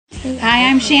Hi,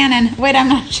 I'm Shannon. Wait, I'm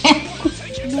not Shannon.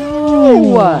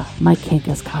 No. My kink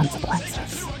has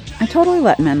consequences. I totally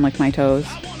let men lick my toes.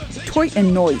 Toit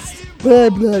and noise.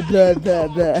 Blah, blah, blah, blah,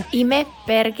 blah. Ime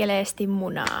perkeleesti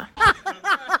munaa.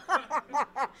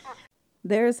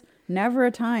 There's never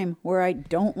a time where I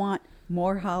don't want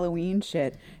more Halloween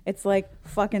shit. It's like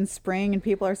fucking spring and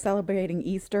people are celebrating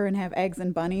Easter and have eggs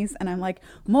and bunnies. And I'm like,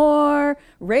 more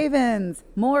ravens,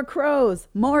 more crows,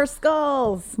 more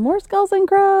skulls. More skulls and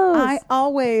crows. I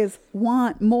always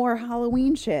want more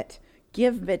Halloween shit.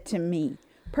 Give it to me.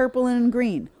 Purple and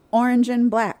green, orange and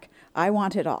black. I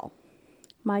want it all.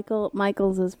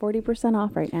 Michael's is 40%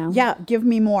 off right now. Yeah, give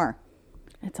me more.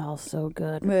 It's all so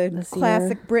good. The this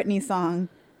classic year. Britney song.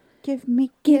 Give me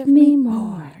more. Give me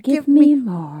more. Give me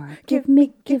more. Give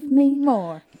me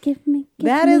more. Give me.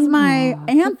 That is my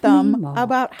anthem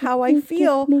about how I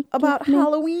feel about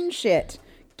Halloween shit.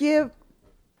 Give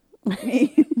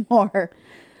me more.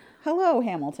 Hello,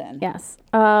 Hamilton. Yes.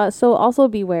 So also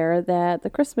beware that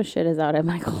the Christmas shit is out at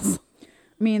Michael's.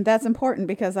 I mean, that's important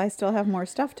because I still have more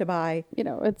stuff to buy. You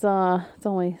know, it's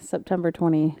only September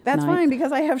 29th. That's fine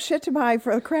because I have shit to buy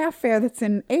for the craft fair that's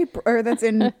in April or that's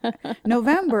in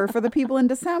November for the people in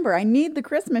December. I need the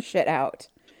Christmas shit out.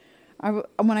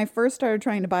 When I first started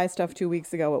trying to buy stuff 2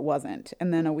 weeks ago, it wasn't.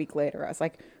 And then a week later, I was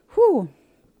like, whew.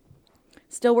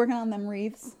 Still working on them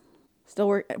wreaths.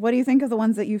 What do you think of the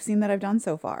ones that you've seen that I've done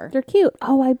so far? They're cute.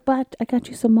 Oh, I got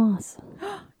you some moss.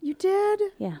 You did?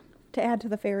 Yeah. To add to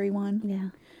the fairy one?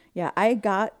 Yeah. Yeah, I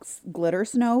got glitter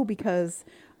snow because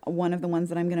one of the ones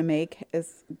that I'm going to make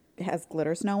has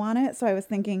glitter snow on it. So I was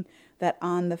thinking that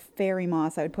on the fairy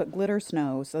moss, I would put glitter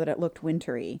snow so that it looked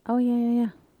wintry. Oh,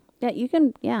 yeah. Yeah, you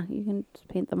can just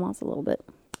paint the moss a little bit.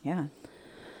 Yeah.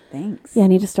 Thanks. Yeah, I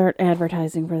need to start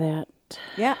advertising for that.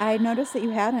 Yeah, I noticed that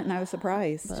you hadn't, and I was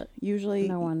surprised. But usually,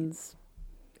 no one's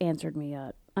answered me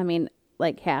yet. I mean,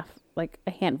 like a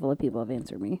handful of people have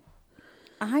answered me.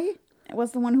 I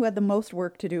was the one who had the most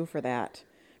work to do for that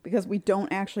because we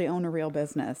don't actually own a real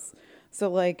business.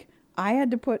 So, I had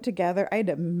to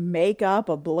make up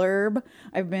a blurb.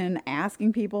 I've been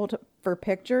asking people for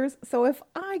pictures. So if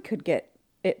I could get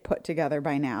it put together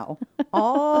by now,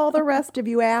 all the rest of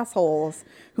you assholes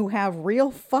who have real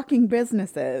fucking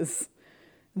businesses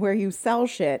where you sell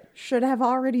shit should have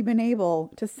already been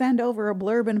able to send over a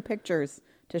blurb and pictures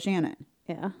to Shannon.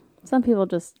 Yeah. Some people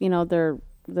just, they're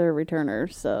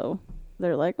returners, so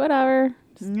they're like, whatever.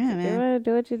 Just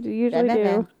do what you usually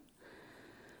do.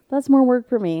 That's more work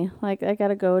for me. Like, I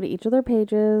gotta go to each of their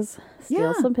pages,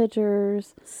 steal some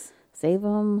pictures, save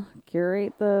them,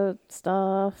 curate the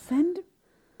stuff. Send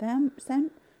you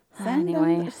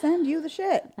the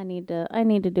shit. I need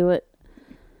to do it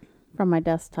from my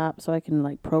desktop so I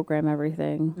can program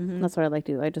everything. Mm-hmm. That's what I like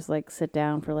to do. I just sit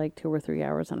down for 2 or 3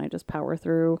 hours and I just power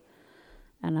through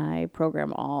and I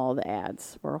program all the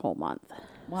ads for a whole month.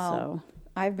 Wow. So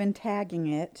I've been tagging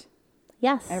it.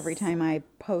 Yes. Every time I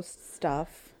post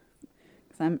stuff.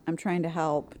 Because I'm trying to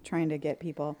help, trying to get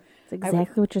people. It's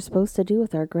exactly what you're supposed to do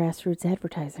with our grassroots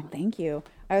advertising. Thank you.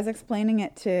 I was explaining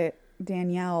it to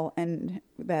Danielle and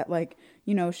that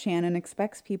Shannon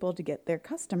expects people to get their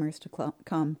customers to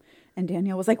come. And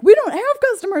Danielle was like, we don't have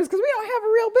customers because we don't have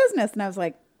a real business. And I was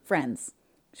like, friends.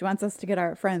 She wants us to get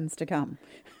our friends to come.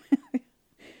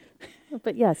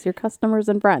 But yes, your customers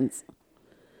and friends.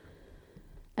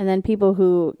 And then people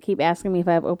who keep asking me if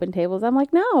I have open tables, I'm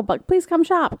like, no, but please come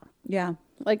shop. Yeah.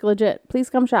 Legit, please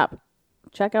come shop.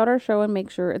 Check out our show and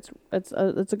make sure it's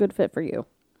a good fit for you.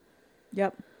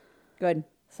 Yep. Good.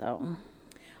 So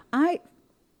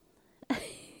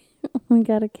we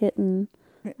got a kitten.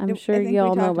 I'm sure you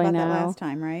all know by now. That last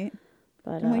time, right?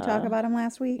 But didn't we talk about him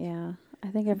last week? Yeah. I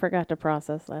think I forgot to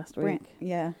process last week.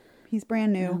 Yeah. He's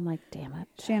brand new. And I'm like, damn it.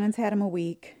 Shannon's had him a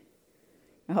week.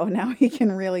 Oh, now he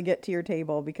can really get to your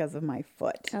table because of my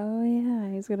foot. Oh, yeah.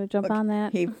 He's going to jump on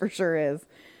that. He for sure is.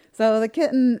 So the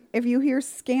kitten, if you hear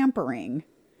scampering,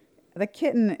 the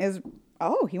kitten is,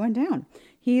 he went down.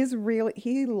 He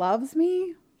loves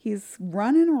me. He's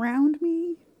running around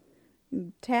me,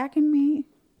 attacking me.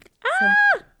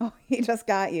 So, he just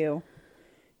got you.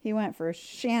 He went for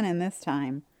Shannon this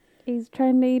time. He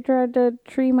tried to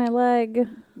tree my leg.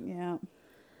 Yeah.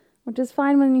 Which is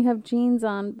fine when you have jeans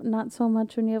on, but not so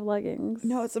much when you have leggings.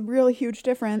 No, it's a really huge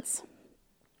difference.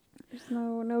 There's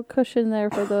no cushion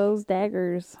there for those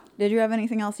daggers. Did you have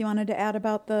anything else you wanted to add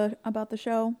about the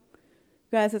show?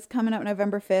 Guys, it's coming up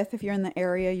November 5th. If you're in the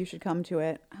area, you should come to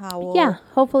it. Howell. Yeah,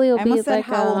 hopefully it'll be like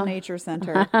Howell Nature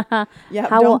Center. Yeah,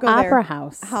 Howell Opera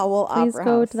House. Howell Opera House. Please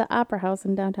go to the Opera House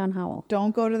in downtown Howell.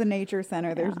 Don't go to the Nature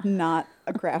Center. There's not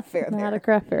a craft fair there. Not a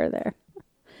craft fair there.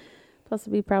 Plus,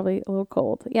 it'll be probably a little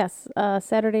cold. Yes,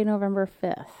 Saturday, November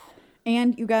 5th.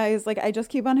 And you guys, like, I just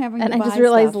keep on having to buy And I just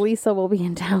realized stuff. Lisa will be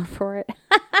in town for it.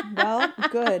 Well,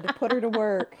 good. Put her to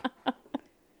work.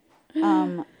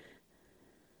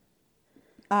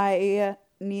 I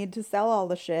need to sell all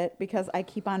the shit because I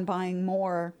keep on buying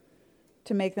more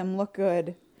to make them look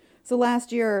good. So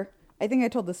last year, I think I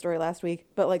told this story last week,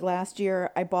 but like last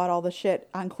year I bought all the shit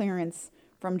on clearance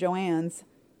from Joann's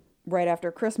right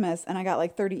after Christmas, and I got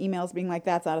like 30 emails being like,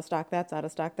 that's out of stock, that's out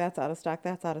of stock, that's out of stock,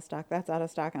 that's out of stock, that's out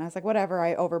of stock. And I was like, whatever,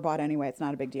 I overbought anyway, it's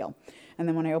not a big deal. And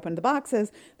then when I opened the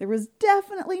boxes, there was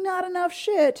definitely not enough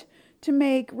shit to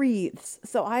make wreaths.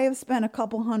 So I have spent a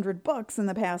couple $100 in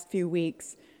the past few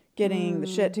weeks getting the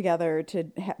shit together to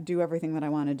do everything that I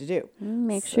wanted to do.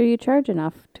 Make sure you charge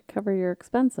enough to cover your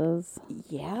expenses.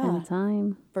 Yeah, And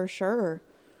time. for sure.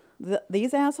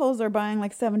 These assholes are buying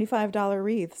like $75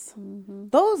 wreaths.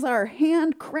 Those are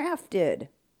handcrafted.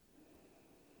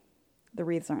 The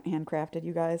wreaths aren't handcrafted,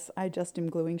 you guys. I just am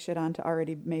gluing shit onto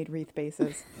already made wreath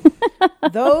bases.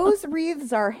 Those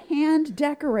wreaths are hand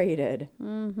decorated.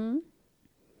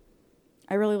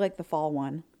 I really like the fall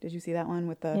one. Did you see that one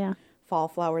with the fall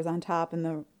flowers on top and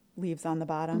the leaves on the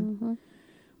bottom?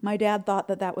 My dad thought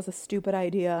that was a stupid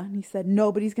idea. And he said,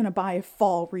 nobody's going to buy a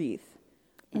fall wreath.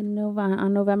 On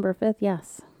November 5th,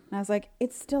 yes. And I was like,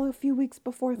 it's still a few weeks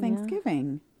before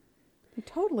Thanksgiving.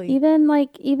 Totally.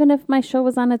 Even if my show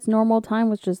was on its normal time,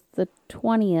 which is the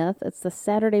 20th, it's the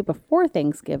Saturday before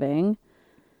Thanksgiving,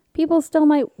 people still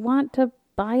might want to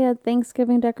buy a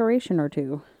Thanksgiving decoration or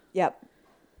two. Yep.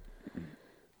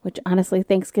 Which, honestly,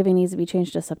 Thanksgiving needs to be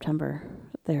changed to September.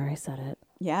 There, I said it.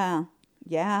 Yeah.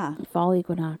 Yeah. Fall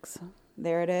equinox.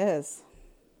 There it is.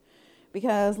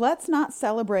 Because let's not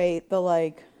celebrate the,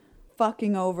 like,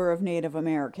 fucking over of Native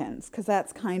Americans. Because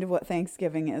that's kind of what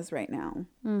Thanksgiving is right now.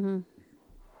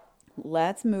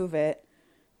 Let's move it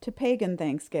to pagan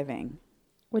Thanksgiving.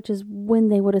 Which is when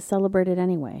they would have celebrated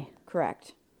anyway.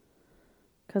 Correct.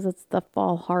 Because it's the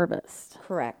fall harvest.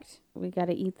 Correct. We got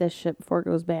to eat this shit before it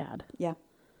goes bad. Yeah.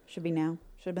 Should be now.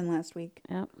 Should have been last week.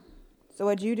 Yep. So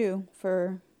what'd you do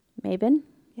for... Mabon?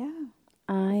 Yeah.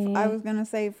 I was going to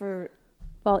say for...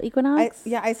 Fall equinox?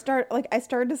 I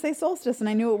started to say solstice and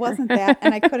I knew it wasn't that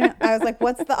and I couldn't. I was like,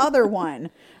 what's the other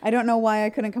one? I don't know why I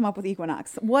couldn't come up with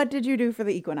equinox. What did you do for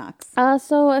the equinox?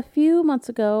 So a few months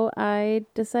ago, I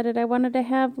decided I wanted to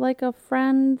have like a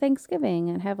friend Thanksgiving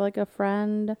and have like a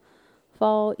friend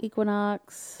fall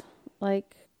equinox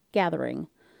like gathering.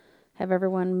 Have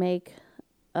everyone make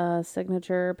a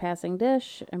signature passing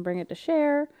dish and bring it to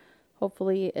share.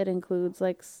 Hopefully it includes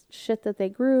like shit that they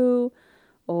grew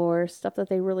or stuff that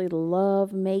they really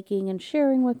love making and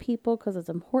sharing with people because it's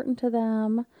important to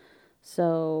them.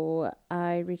 So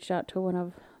I reached out to one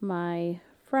of my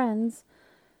friends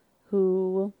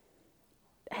who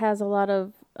has a lot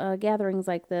of gatherings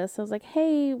like this. I was like,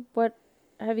 hey, what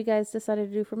have you guys decided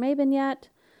to do for Mabon yet?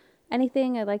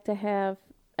 Anything? I'd like to have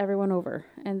everyone over.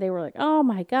 And they were like, oh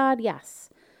my God, yes.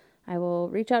 I will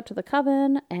reach out to the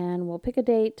coven and we'll pick a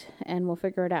date and we'll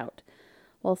figure it out.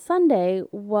 Well, Sunday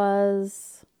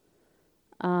was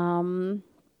the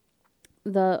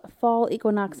fall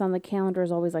equinox on the calendar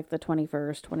is always like the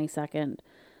 21st, 22nd.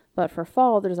 But for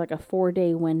fall, there's like a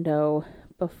 4-day window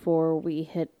before we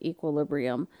hit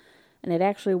equilibrium. And it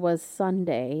actually was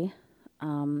Sunday,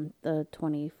 the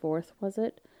 24th, was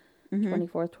it?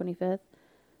 24th, 25th.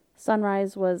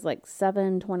 Sunrise was like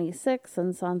 7:26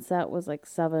 and sunset was like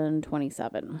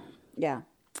 7:27. Yeah.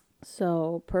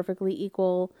 So perfectly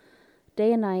equal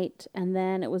day and night, and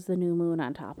then it was the new moon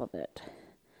on top of it.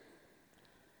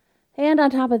 And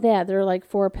on top of that, there are like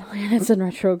 4 planets in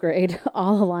retrograde,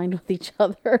 all aligned with each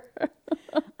other.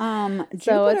 Jupiter,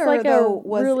 so it's like though,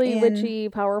 a really witchy,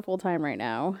 powerful time right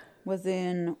now. Was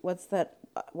in, what's that?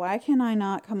 Why can I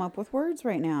not come up with words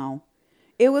right now?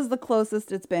 It was the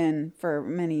closest it's been for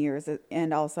many years,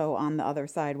 and also on the other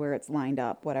side where it's lined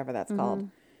up, whatever that's called,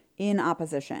 in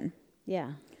opposition.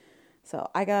 Yeah. So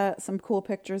I got some cool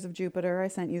pictures of Jupiter. I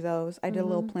sent you those. I did a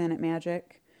little planet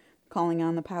magic, calling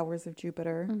on the powers of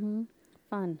Jupiter.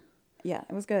 Fun. Yeah,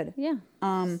 it was good. Yeah.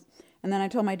 And then I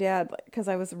told my dad, because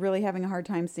I was really having a hard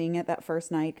time seeing it that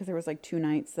first night, because there was like 2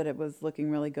 nights that it was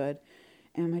looking really good.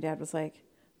 And my dad was like,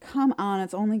 come on,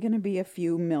 it's only going to be a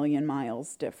few million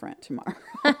miles different tomorrow.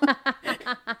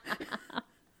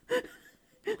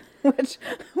 Which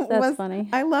was funny.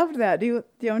 I loved that.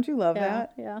 Don't you love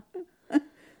that? Yeah.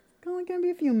 It's only going to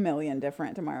be a few million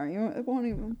different tomorrow. It won't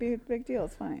even be a big deal.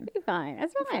 It's fine. It's fine.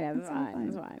 It's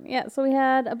fine. Yeah, so we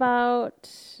had about,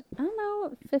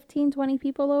 15, 20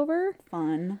 people over.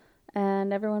 Fun.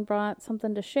 And everyone brought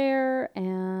something to share,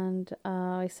 and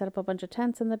I set up a bunch of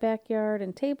tents in the backyard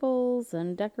and tables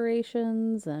and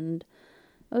decorations, and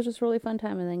it was just a really fun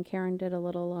time. And then Karen did a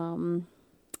little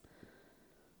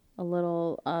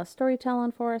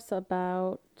storytelling for us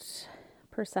about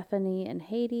Persephone and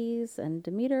Hades and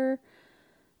Demeter,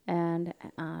 and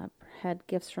had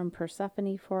gifts from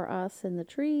Persephone for us in the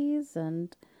trees,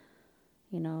 and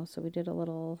so we did a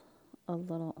little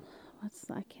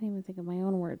I can't even think of my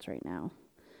own words right now.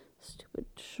 Stupid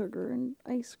sugar and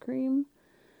ice cream.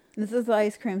 This is the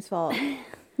ice cream's fault.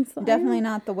 Definitely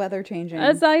not the weather changing.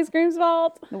 It's the ice cream's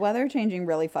fault. The weather changing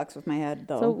really fucks with my head,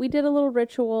 though. So we did a little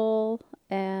ritual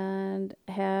and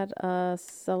had a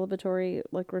celebratory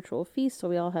ritual feast. So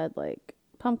we all had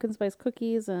pumpkin spice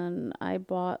cookies, and I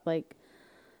bought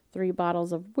 3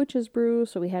 bottles of witch's brew.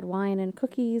 So we had wine and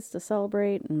cookies to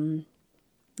celebrate, and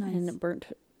Nice. and it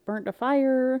burnt a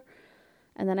fire.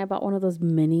 And then I bought one of those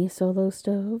mini Solo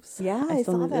stoves. Yeah, I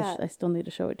saw that. I still need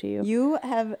to show it to you. You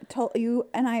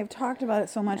and I have talked about it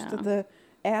so much that the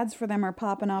ads for them are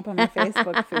popping up on my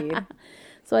Facebook feed.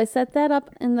 So I set that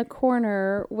up in the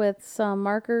corner with some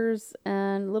markers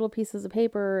and little pieces of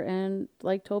paper, and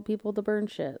told people to burn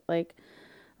shit.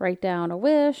 Write down a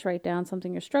wish, write down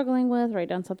something you're struggling with, write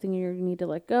down something you need to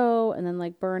let go, and then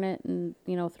burn it and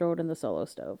throw it in the Solo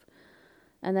stove.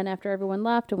 And then after everyone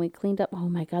left and we cleaned up, oh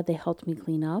my God, they helped me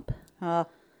clean up.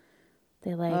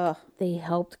 They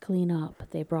helped clean up.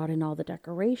 They brought in all the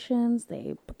decorations.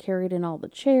 They carried in all the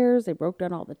chairs. They broke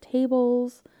down all the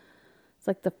tables.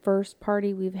 It's the first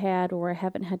party we've had where I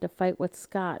haven't had to fight with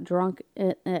Scott drunk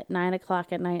at 9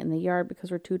 o'clock at night in the yard because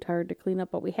we're too tired to clean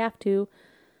up, but we have to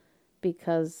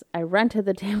because I rented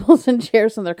the tables and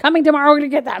chairs and they're coming tomorrow to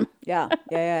get them. Yeah.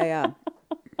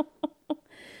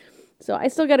 So I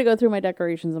still got to go through my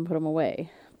decorations and put them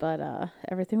away. But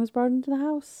everything was brought into the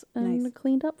house and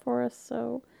cleaned up for us.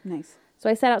 So Nice. So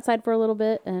I sat outside for a little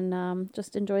bit and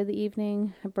just enjoyed the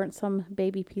evening. I burnt some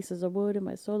baby pieces of wood in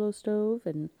my Solo stove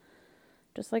and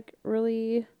just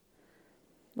really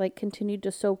continued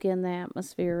to soak in the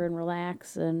atmosphere and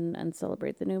relax and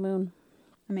celebrate the new moon.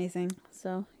 Amazing.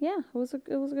 So yeah, it was a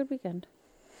good weekend.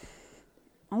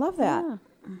 I love that. Yeah.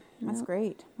 That's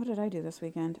great. What did I do this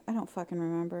weekend? I don't fucking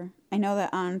remember. I know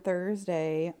that on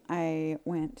Thursday I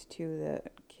went to the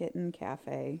Kitten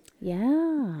Cafe.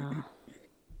 Yeah.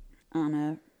 On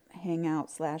a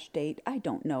hangout/date. I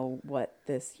don't know what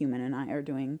this human and I are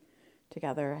doing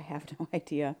together. I have no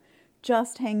idea.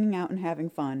 Just hanging out and having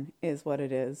fun is what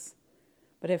it is.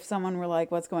 But if someone were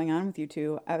like, "What's going on with you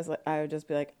two?" I would just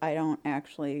be like, "I don't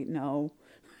actually know."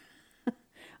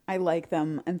 I like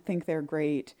them and think they're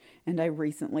great, and I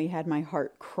recently had my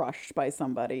heart crushed by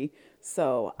somebody,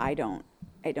 so I don't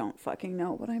fucking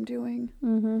know what I'm doing.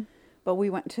 Mm-hmm. But we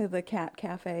went to the cat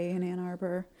cafe in Ann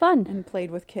Arbor. Fun. And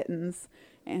played with kittens,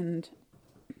 and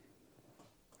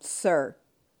Sir,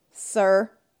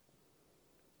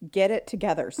 get it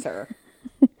together, sir.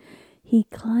 He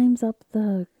climbs up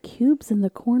the cubes in the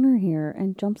corner here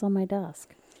and jumps on my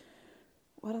desk.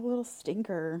 What a little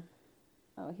stinker.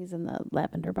 Oh, he's in the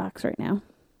lavender box right now.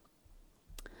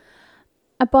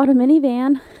 I bought a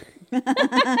minivan.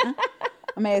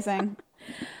 Amazing.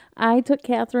 I took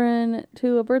Catherine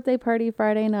to a birthday party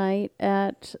Friday night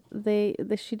at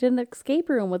she did an escape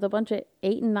room with a bunch of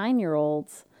 8 and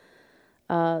 9-year-olds.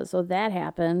 So that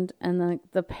happened, and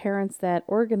the parents that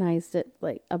organized it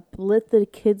let the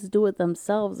kids do it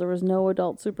themselves. There was no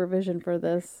adult supervision for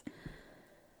this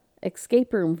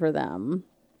escape room for them.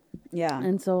 Yeah.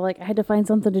 And so I had to find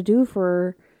something to do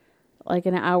for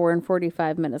an hour and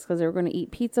 45 minutes because they were going to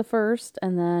eat pizza first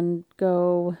and then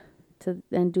go to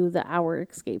and do the hour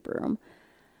escape room.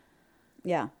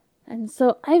 Yeah. And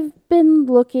so I've been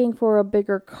looking for a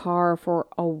bigger car for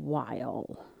a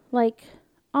while.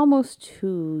 Almost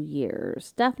 2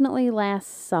 years. Definitely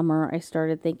last summer I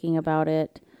started thinking about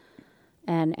it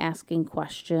and asking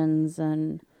questions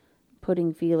and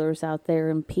putting feelers out there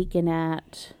and peeking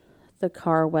at the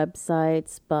car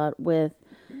websites, but with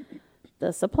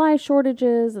the supply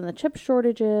shortages and the chip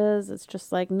shortages, it's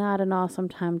just not an awesome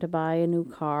time to buy a new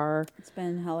car. It's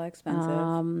been hella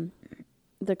expensive.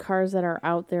 The cars that are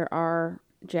out there are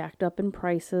jacked up in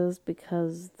prices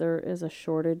because there is a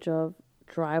shortage of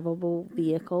drivable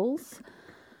vehicles.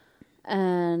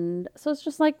 And so it's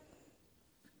just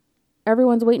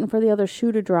everyone's waiting for the other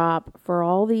shoe to drop for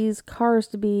all these cars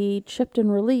to be chipped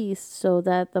and released so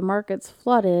that the market's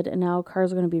flooded and now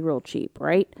cars are going to be real cheap,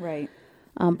 right? Right.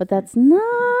 But that's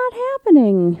not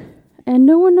happening. And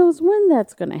no one knows when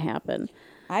that's going to happen.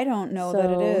 I don't know that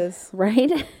it is.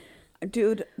 Right?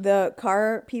 Dude, the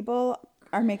car people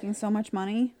are making so much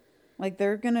money.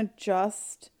 They're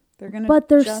But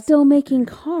they're still making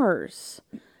cars.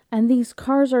 And these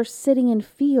cars are sitting in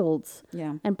fields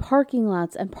and parking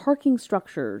lots and parking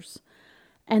structures.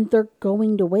 And they're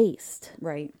going to waste.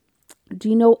 Right. Do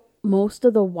you know most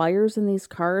of the wires in these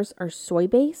cars are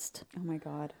soy-based? Oh, my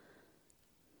God.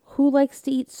 Who likes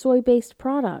to eat soy-based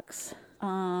products?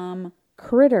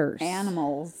 Critters.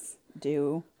 Animals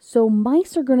do. So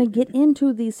mice are going to get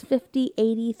into these $50,000,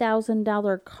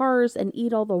 $80,000 cars and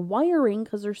eat all the wiring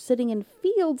because they're sitting in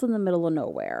fields in the middle of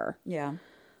nowhere. Yeah.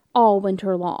 All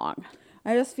winter long.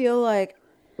 I just feel like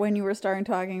when you were starting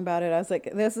talking about it, I was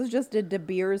like, this is just a De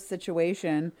Beers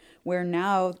situation where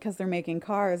now, because they're making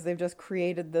cars, they've just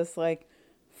created this like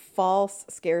false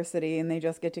scarcity and they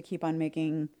just get to keep on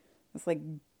making this like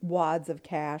wads of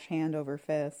cash hand over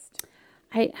fist.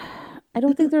 I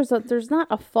don't think there's not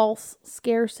a false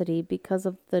scarcity because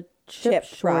of the chip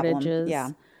shortages. Problem. Yeah.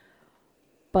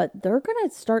 But they're going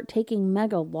to start taking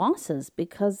mega losses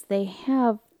because they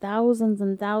have thousands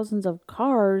and thousands of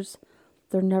cars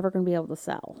they're never going to be able to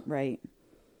sell. Right.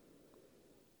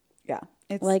 Yeah.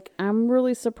 It's like, I'm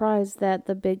really surprised that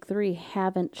the big three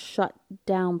haven't shut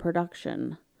down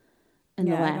production in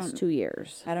the last 2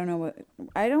 years. I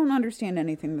don't understand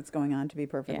anything that's going on, to be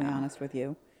perfectly honest with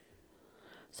you.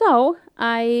 So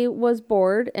I was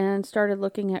bored and started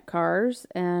looking at cars,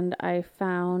 and I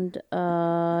found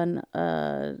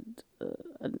a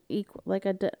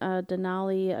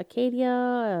Denali Acadia,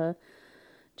 a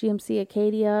GMC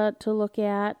Acadia to look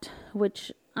at,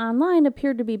 which online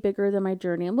appeared to be bigger than my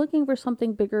Journey. I'm looking for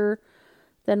something bigger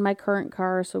than my current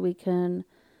car so we can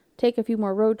take a few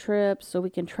more road trips, so we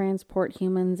can transport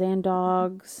humans and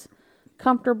dogs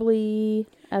comfortably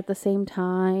at the same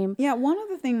time. Yeah, one of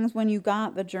the things when you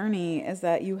got the Journey is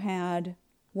that you had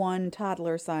one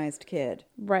toddler-sized kid.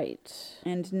 Right.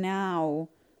 And now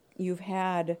you've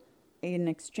had an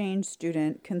exchange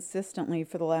student consistently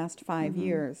for the last 5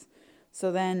 years. So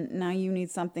then now you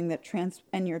need something that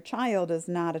and your child is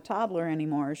not a toddler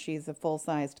anymore. She's a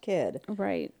full-sized kid.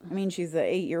 Right. I mean, she's an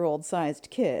 8-year-old sized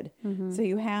kid. So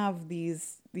you have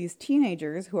these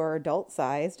teenagers who are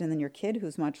adult-sized and then your kid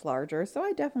who's much larger. So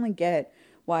I definitely get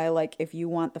why, like, if you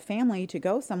want the family to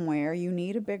go somewhere, you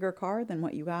need a bigger car than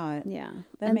what you got. Yeah.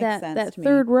 That makes sense that to me.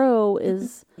 third row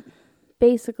is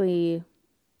basically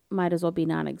might as well be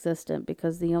non-existent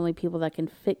because the only people that can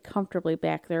fit comfortably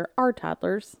back there are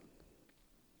toddlers.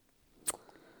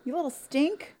 You little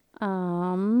stink.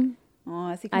 Oh,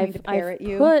 is he coming to parrot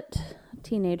you? I've put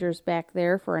teenagers back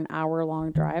there for an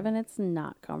hour-long drive, and it's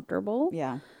not comfortable.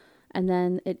 Yeah. And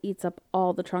then it eats up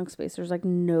all the trunk space. There's like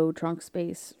no trunk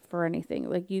space for anything.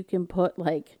 Like you can put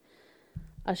like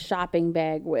a shopping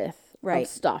bag with of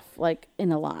stuff like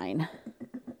in a line.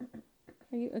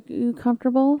 Are you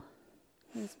comfortable?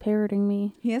 He's parroting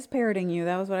me. He is parroting you.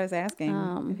 That was what I was asking.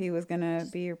 If he was going to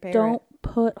be your parrot. Don't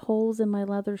put holes in my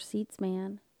leather seats,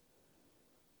 man.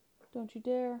 Don't you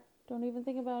dare. Don't even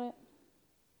think about it.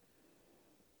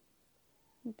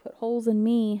 You put holes in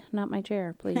me, not my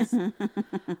chair, please.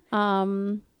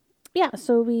 Yeah,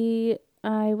 so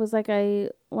I was like, I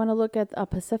want to look at a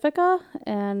Pacifica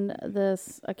and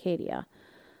this Acadia.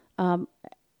 And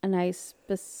I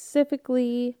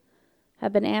specifically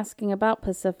have been asking about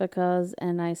Pacificas,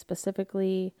 and I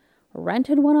specifically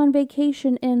rented one on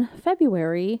vacation in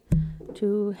February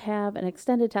to have an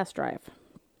extended test drive.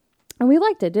 And we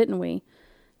liked it, didn't we?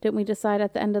 Didn't we decide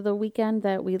at the end of the weekend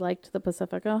that we liked the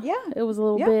Pacifica? Yeah. It was a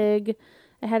little big.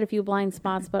 It had a few blind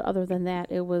spots, but other than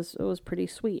that, it was pretty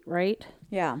sweet, right?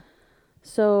 Yeah.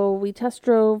 So we test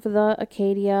drove the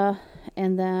Acadia,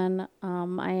 and then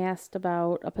I asked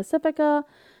about a Pacifica.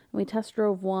 And we test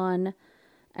drove one,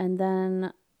 and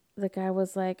then the guy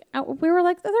was like, we were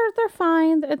like, they're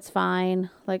fine. It's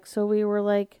fine. Like, so we were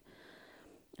like,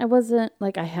 I wasn't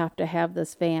like, I have to have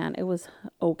this van. It was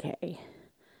okay.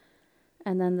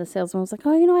 And then the salesman was like,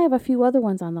 oh, I have a few other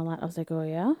ones on the lot. I was like, oh,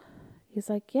 yeah? He's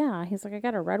like, yeah. He's like, I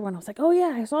got a red one. I was like, oh,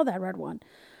 yeah, I saw that red one.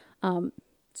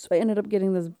 So I ended up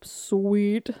getting this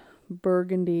sweet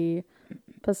burgundy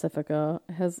Pacifica.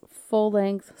 It has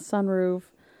full-length sunroof,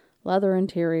 leather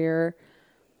interior.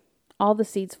 All the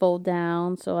seats fold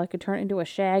down, so I could turn it into a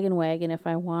shaggin' wagon if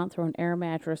I want. Throw an air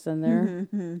mattress in there.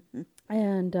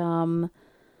 And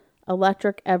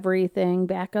electric everything,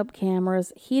 backup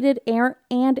cameras, heated air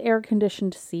and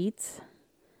air-conditioned seats.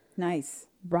 Nice.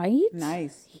 Right?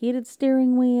 Nice. Heated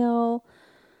steering wheel.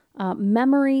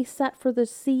 Memory set for the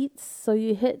seats. So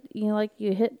you hit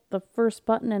the first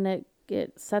button and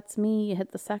it sets me. You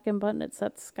hit the second button, it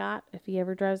sets Scott if he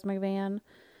ever drives my van.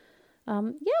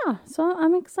 Yeah, so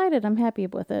I'm excited. I'm happy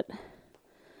with it.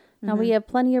 Now we have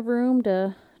plenty of room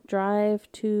to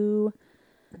drive to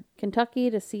Kentucky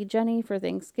to see Jenny for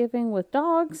Thanksgiving with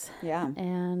dogs. Yeah.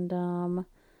 And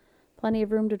plenty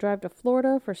of room to drive to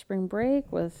Florida for spring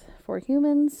break with 4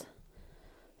 humans.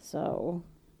 So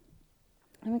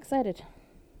I'm excited.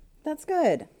 That's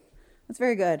good. That's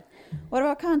very good. What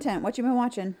about content? What you been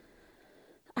watching?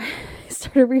 I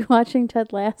started rewatching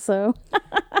Ted Lasso.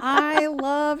 I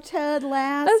love Ted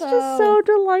Lasso. That's just so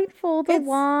delightful to It's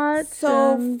watch.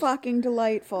 so and fucking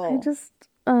delightful. I just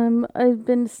I've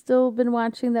still been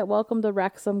watching that Welcome to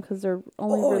Wrexham because they're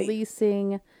only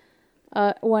releasing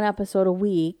 1 episode a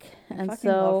week, and fucking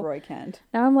so love Roy Kent.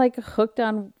 now I'm like hooked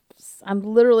on. I'm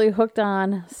literally hooked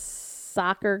on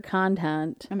soccer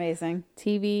content, Amazing.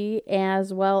 TV,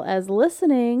 as well as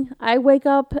listening. I wake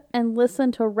up and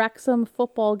listen to Wrexham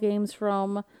football games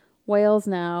from Wales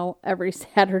now every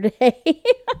Saturday.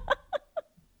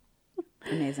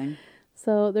 Amazing.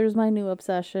 So there's my new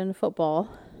obsession, football.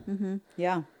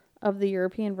 Yeah. Of the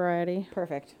European variety.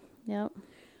 Perfect. Yep.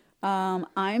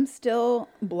 I'm still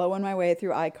blowing my way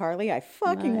through iCarly. I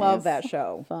fucking love that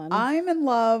show. Fun. I'm in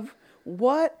love.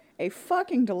 What a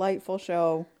fucking delightful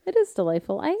show. It is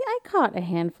delightful. I caught a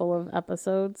handful of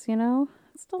episodes, you know?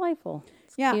 It's delightful.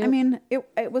 It's Yeah, cute. I mean,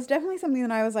 it was definitely something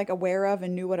that I was like aware of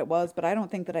and knew what it was, but I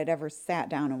don't think that I'd ever sat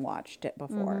down and watched it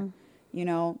before. You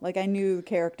know, like I knew the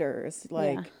characters,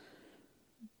 like Yeah.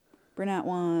 brunette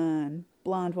one,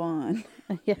 blonde one,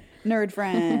 Yeah. nerd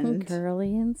friend,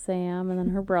 Curly and Sam, and then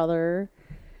her brother.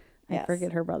 I Yes.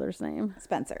 forget her brother's name.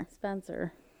 Spencer.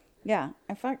 Spencer. Yeah,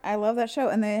 I love that show,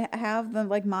 and they have the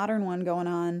like modern one going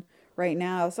on right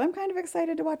now, so I'm kind of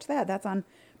excited to watch that. That's on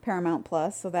Paramount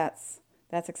Plus, so that's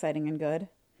exciting and good.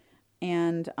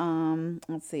 And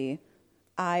let's see,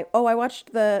 I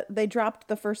watched they dropped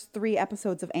the first 3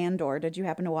 episodes of Andor. Did you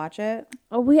happen to watch it?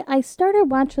 Oh, I started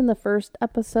watching the first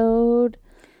episode,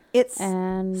 It's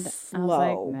and slow. I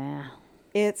was like, nah.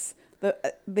 It's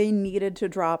they needed to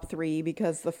drop 3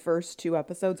 because the first 2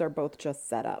 episodes are both just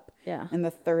set up. Yeah. And the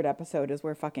 3rd episode is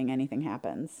where fucking anything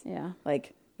happens. Yeah.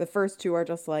 Like the first 2 are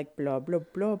just like blah blah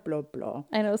blah blah blah.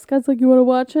 I know Scott's like, you want to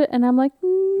watch it? And I'm like,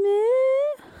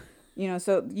 meh. You know,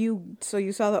 so you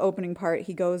saw the opening part.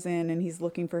 He goes in and he's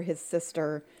looking for his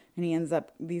sister, and he ends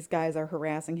up, these guys are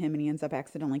harassing him, and he ends up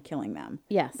accidentally killing them.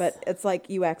 Yes. But it's like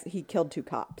he killed 2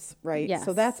 cops, right? Yes.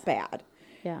 So that's bad.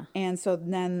 Yeah. And so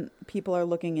then people are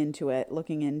looking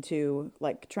into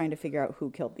like trying to figure out who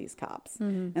killed these cops.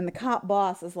 And the cop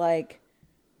boss is like,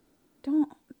 don't,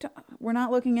 we're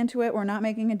not looking into it. We're not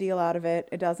making a deal out of it.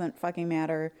 It doesn't fucking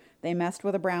matter. They messed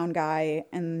with a brown guy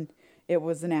and it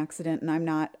was an accident, and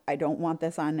I don't want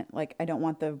this on, like, I don't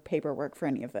want the paperwork for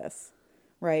any of this.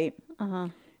 Right? Uh-huh.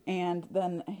 And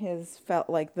then his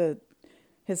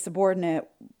subordinate,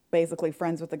 basically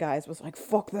friends with the guys, was like,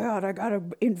 fuck that, I gotta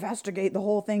investigate the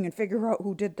whole thing and figure out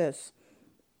who did this.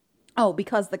 Oh,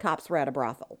 because the cops were at a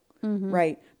brothel.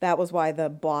 Right? That was why the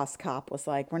boss cop was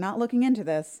like, we're not looking into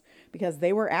this because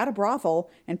they were at a brothel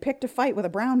and picked a fight with a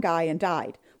brown guy and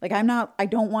died. Like, I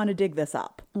don't want to dig this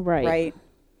up. Right. Right?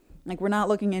 Like, we're not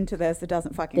looking into this. It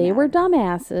doesn't fucking They matter. were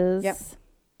dumbasses. Yep.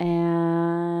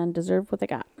 And deserved what they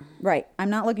got. Right. I'm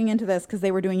not looking into this because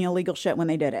they were doing illegal shit when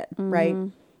they did it. Right?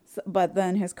 So, but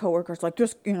then his coworkers like,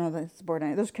 this, you know, the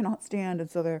subordinate, this cannot stand.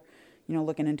 And so they're, you know,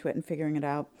 looking into it and figuring it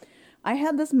out. I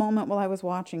had this moment while I was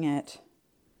watching it.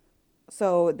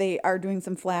 So they are doing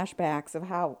some flashbacks of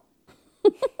how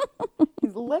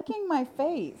he's licking my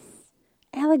face.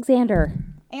 Alexander.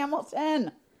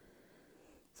 Hamilton.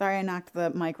 Sorry, I knocked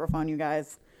the microphone, you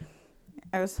guys.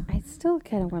 I still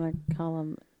kind of want to call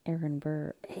him Aaron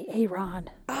Burr. Hey, Ron.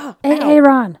 Ow. Hey,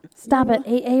 Ron. Stop it.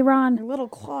 Hey, Ron. Your little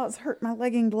claws hurt my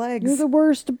legginged legs. You're the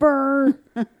worst, Burr.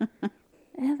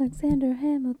 Alexander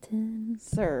Hamilton.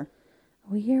 Sir.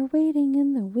 We are waiting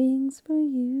in the wings for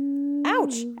you.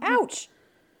 Ouch. Ouch.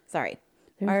 Sorry.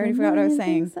 I already forgot what I was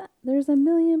saying. There's a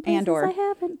million places Andor. I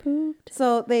haven't pooped.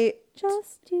 So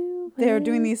Just you. they're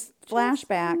doing wait. these Just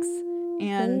flashbacks, you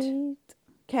and wait.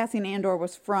 Cassian Andor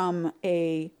was from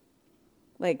a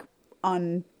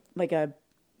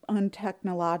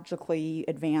untechnologically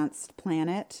advanced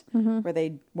planet where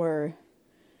they were,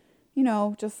 you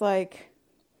know, just like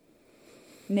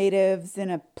natives in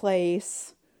a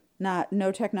place,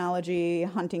 no technology,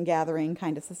 hunting gathering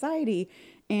kind of society.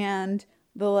 And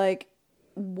the like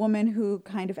woman who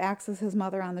kind of acts as his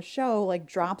mother on the show like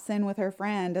drops in with her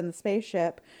friend in the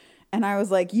spaceship. And I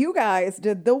was like, you guys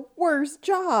did the worst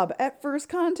job at first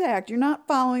contact. You're not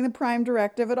following the prime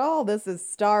directive at all. This is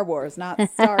Star Wars, not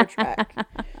Star Trek.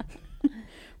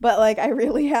 But like, I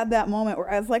really had that moment where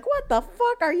I was like, what the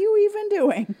fuck are you even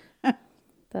doing?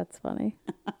 That's funny.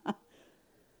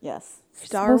 Yes.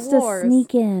 Star Supposed Wars. to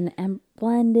sneak in and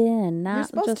blend in, not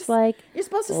supposed just to- like you're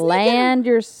supposed to sneak land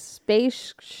your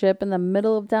spaceship in the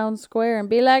middle of town square and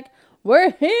be like,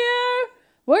 we're here,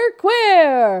 we're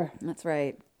queer. That's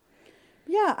right.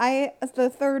 Yeah, the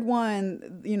third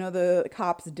one,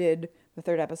 the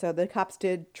third episode, the cops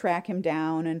did track him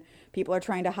down, and people are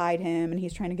trying to hide him, and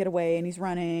he's trying to get away, and he's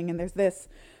running, and there's this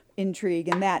intrigue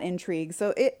and that intrigue.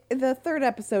 So the third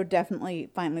episode definitely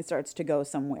finally starts to go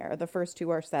somewhere. The first two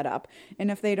are set up, and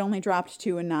if they'd only dropped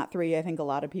 2 and not 3, I think a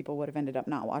lot of people would have ended up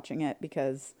not watching it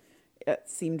because it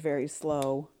seemed very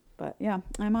slow. But yeah,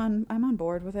 I'm on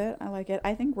board with it. I like it.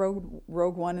 I think Rogue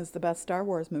One is the best Star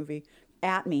Wars movie.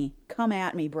 Come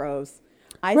at me, bros.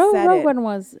 Rogue One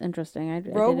was interesting.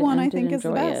 Rogue One, I did think, is the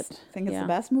enjoy best. it. I think it's the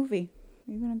best movie.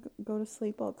 Are you gonna go to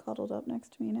sleep all cuddled up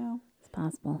next to me now? It's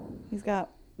possible. He's got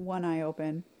one eye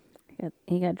open.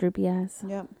 He got droopy eyes.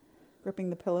 Yep, gripping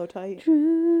the pillow tight.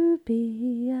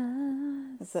 Droopy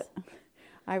eyes. That's it.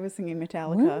 I was singing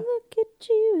Metallica. One look at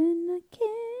you and I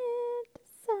can't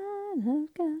decide.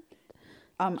 I've got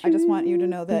I just want you to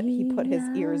know that he put his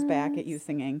ears back at you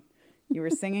singing. You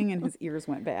were singing and his ears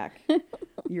went back.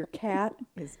 Your cat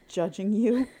is judging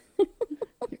you.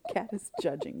 Your cat is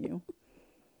judging you.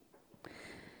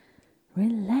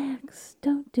 Relax,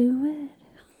 don't do it.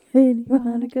 And you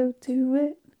want to go to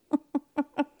it.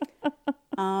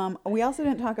 We also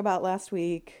didn't talk about last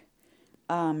week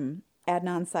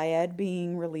Adnan Syed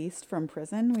being released from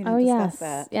prison. We didn't discuss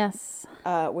that. Yes.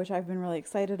 Which I've been really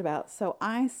excited about. So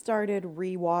I started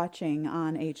rewatching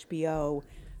on HBO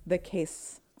the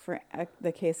case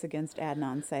against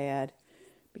Adnan Syed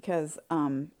because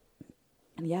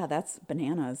that's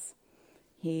bananas.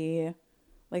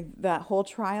 That whole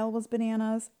trial was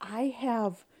bananas. I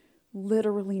have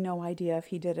literally no idea if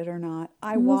he did it or not.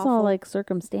 It was all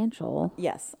circumstantial.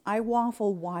 Yes, I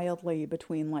waffle wildly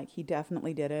between he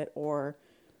definitely did it or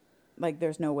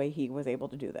there's no way he was able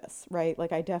to do this, right?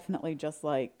 I definitely just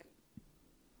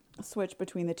switch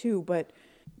between the two, but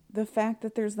the fact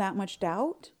that there's that much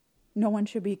doubt, no one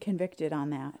should be convicted on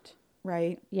that,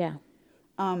 right? Yeah.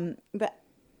 The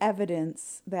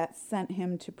evidence that sent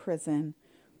him to prison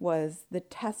was the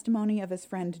testimony of his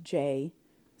friend Jay.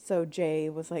 So Jay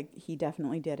was he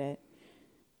definitely did it.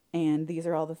 And these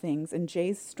are all the things. And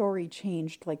Jay's story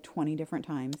changed 20 different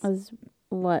times.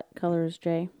 What color is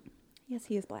Jay? Yes,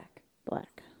 he is black.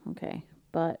 Black. Okay.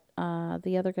 But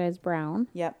the other guy's brown.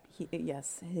 Yep. He's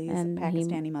and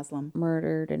Pakistani Muslim.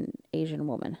 Murdered an Asian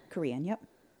woman. Korean, yep.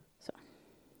 So.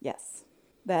 Yes.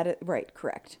 Right,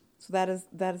 correct. So that is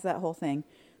that whole thing.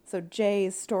 So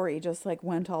Jay's story just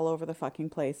went all over the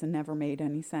fucking place and never made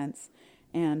any sense.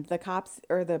 And the cops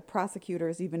or the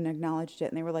prosecutors even acknowledged it.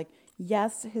 And they were like,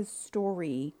 yes, his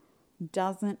story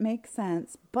doesn't make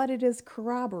sense, but it is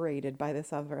corroborated by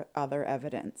this other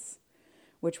evidence,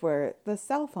 which were the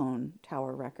cell phone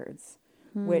tower records,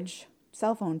 which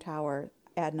cell phone tower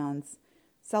Adnan's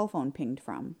cell phone pinged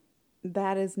from.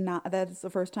 That is the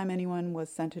first time anyone was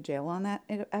sent to jail on that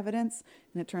evidence.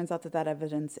 And it turns out that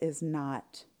evidence is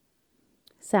not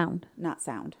sound.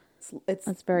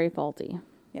 It's very faulty.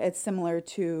 Yeah, it's similar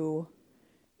to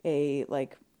a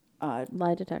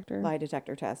lie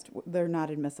detector test. They're not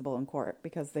admissible in court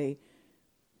because they,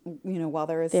 while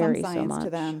there is some science to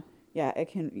them,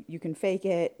 you can fake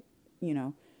it.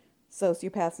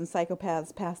 Sociopaths and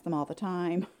psychopaths pass them all the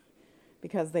time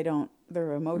because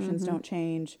their emotions don't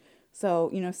change. So,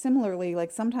 similarly,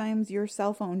 sometimes your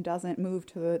cell phone doesn't move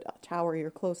to the tower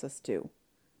you're closest to,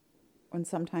 and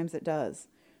sometimes it does.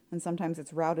 And sometimes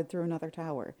it's routed through another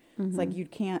tower. It's you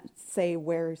can't say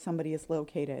where somebody is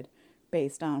located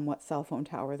based on what cell phone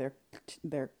tower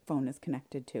their phone is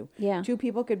connected to. Yeah. 2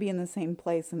 people could be in the same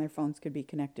place and their phones could be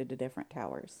connected to different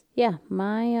towers. Yeah.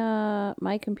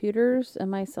 My computers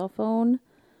and my cell phone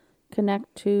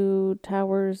connect to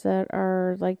towers that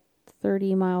are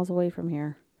 30 miles away from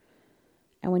here.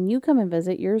 And when you come and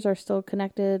visit, yours are still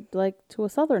connected to a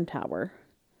southern tower.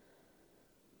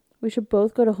 We should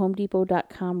both go to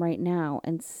HomeDepot.com right now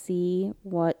and see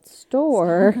what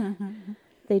store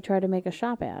they try to make a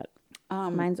shop at.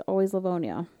 Mine's always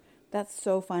Livonia. That's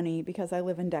so funny because I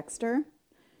live in Dexter,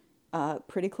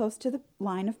 pretty close to the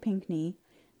line of Pinckney,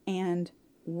 and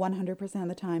 100% of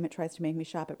the time it tries to make me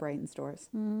shop at Brighton stores.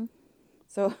 Mm-hmm.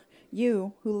 So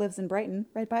you, who lives in Brighton,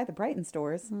 right by the Brighton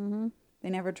stores, they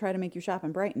never try to make you shop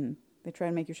in Brighton. They try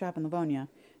to make you shop in Livonia.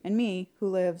 And me, who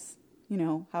lives,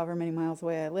 however many miles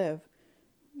away I live,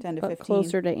 10 to 15.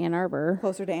 Closer to Ann Arbor.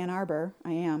 Closer to Ann Arbor,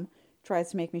 I am.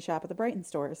 Tries to make me shop at the Brighton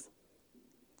stores.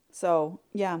 So,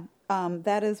 yeah,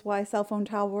 that is why cell phone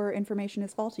tower information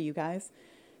is faulty, you guys.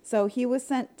 So he was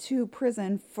sent to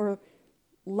prison for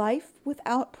life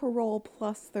without parole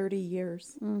plus 30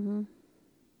 years.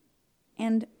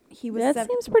 And he was That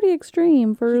seems pretty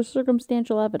extreme for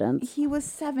circumstantial evidence. he was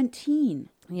 17.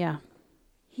 Yeah.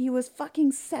 He was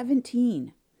fucking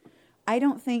 17. I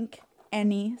don't think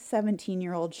any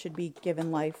 17-year-old should be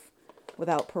given life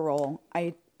without parole.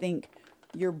 I think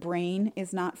your brain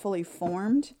is not fully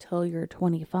formed. Till you're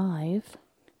 25.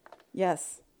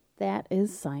 Yes, That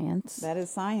is science. that is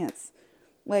science.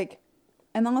 Like,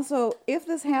 and also, if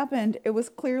this happened, it was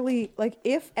clearly, like,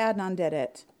 if Adnan did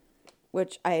it,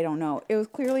 which I don't know, it was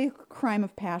clearly a crime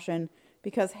of passion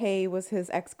because Hay was his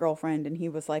ex-girlfriend and he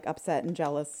was, like, upset and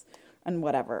jealous and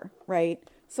whatever, right?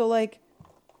 So, like,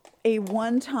 a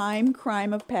one-time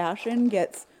crime of passion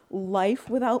gets life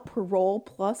without parole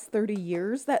plus 30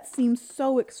 years. That seems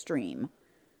so extreme.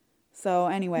 So,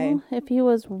 anyway. Well, if he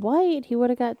was white, he would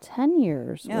have got 10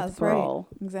 years Yeah, with that's parole.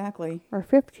 right. Exactly. Or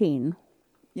 15.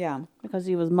 Yeah. Because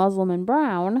he was Muslim and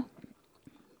brown.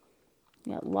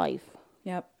 Yeah, life.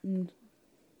 Yep.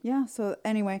 Yeah. So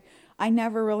anyway, I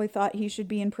never really thought he should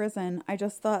be in prison. I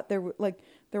just thought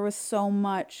there was so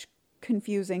much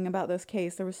confusing about this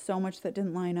case. There was so much that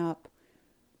didn't line up.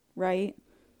 Right?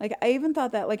 Like, I even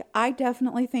thought that, like, I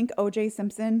definitely think O.J.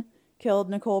 Simpson killed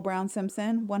Nicole Brown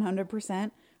Simpson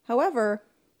 100%. However,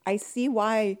 I see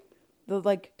why the,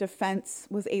 like, defense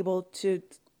was able to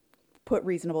put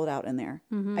reasonable doubt in there.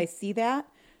 I see that.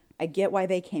 I get why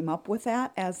they came up with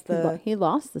that as the... He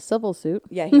lost the civil suit.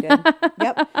 Yeah, he did.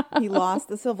 Yep. He lost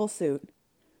the civil suit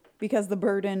because the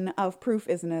burden of proof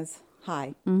isn't as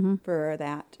high for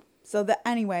that. So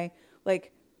anyway,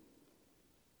 like,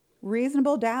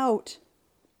 reasonable doubt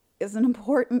is an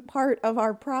important part of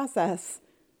our process.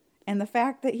 And the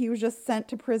fact that he was just sent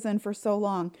to prison for so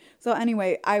long. So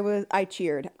anyway, I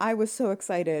cheered. I was so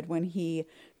excited when he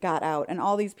got out and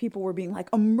all these people were being like,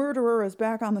 a murderer is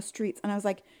back on the streets. And I was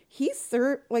like, he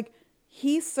served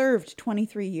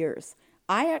 23 years.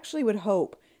 I actually would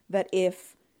hope that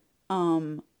if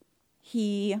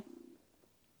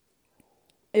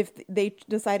they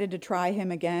decided to try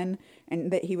him again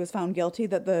and that he was found guilty,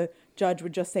 that the judge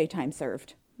would just say time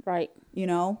served. Right. You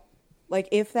know? Like,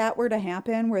 if that were to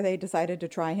happen where they decided to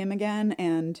try him again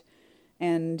and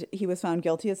he was found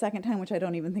guilty a second time, which I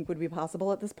don't even think would be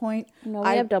possible at this point. No,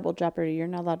 we have double jeopardy. You're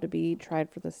not allowed to be tried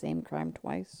for the same crime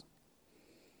twice.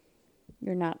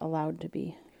 You're not allowed to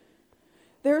be.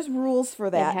 There's rules for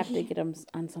They that. have to get him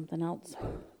on something else.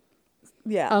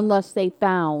 Yeah. Unless they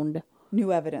found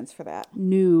New evidence for that.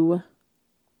 new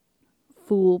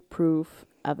foolproof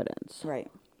evidence. Right.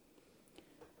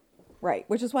 Right.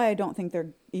 Which is why I don't think they're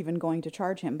even going to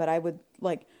charge him. But I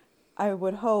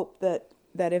would hope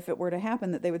that if it were to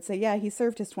happen, that they would say, yeah, he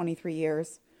served his 23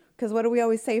 years. Because what do we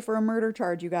always say for a murder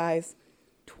charge, you guys?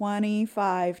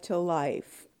 25 to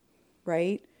life.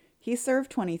 Right? He served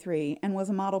 23 and was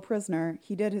a model prisoner.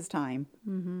 He did his time.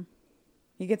 Mm-hmm.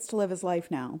 He gets to live his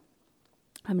life now.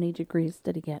 How many degrees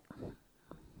did he get?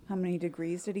 How many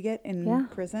degrees did he get in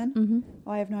prison? Mm-hmm.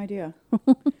 Oh, I have no idea.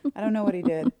 I don't know what he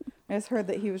did. I just heard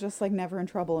that he was just like never in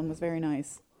trouble and was very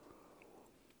nice.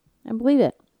 I believe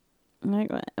it.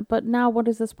 But now what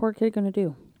is this poor kid going to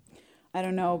do? I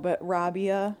don't know, but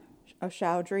Rabia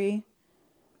Chowdhury,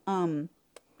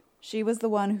 she was the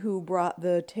one who brought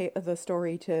the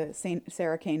story to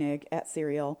Sarah Koenig at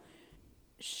Serial.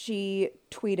 She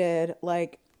tweeted,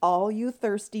 like, all you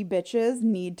thirsty bitches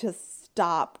need to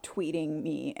stop tweeting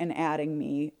me and adding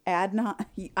me. Adnan,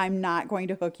 I'm not going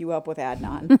to hook you up with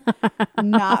Adnan.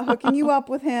 I'm not hooking you up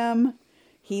with him.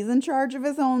 He's in charge of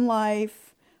his own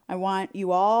life. I want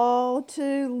you all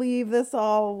to leave this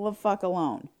all the fuck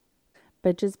alone.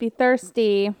 Bitches be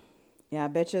thirsty. Yeah,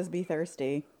 bitches be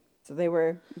thirsty. So they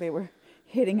were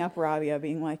hitting up Rabia,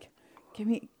 being like, give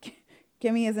me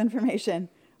his information.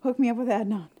 Hook me up with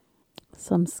Adnan.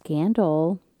 Some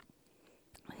scandal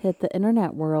hit the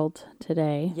internet world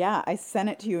today. Yeah, I sent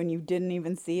it to you and you didn't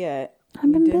even see it.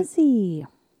 I've been busy.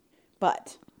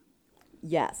 But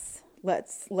yes,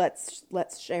 let's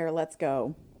share. Let's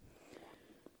go.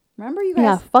 Remember, you guys?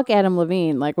 Yeah, fuck Adam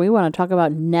Levine. Like, we want to talk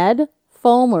about Ned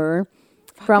Fulmer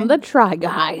from the Try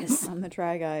Guys. On the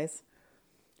Try Guys.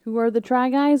 Who are the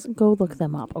Try Guys? Go look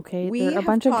them up, okay? We They're a have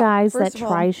bunch of guys that first of all-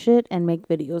 try shit and make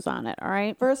videos on it, all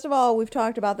right? First of all, we've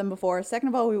talked about them before. Second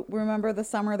of all, we remember the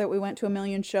summer that we went to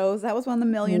 1,000,000 shows. That was one of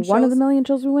the million shows. One of the million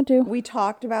shows we went to. We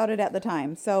talked about it at the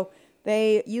time. So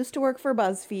they used to work for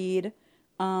BuzzFeed.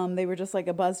 They were just like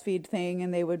a BuzzFeed thing,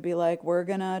 and they would be like, we're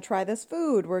going to try this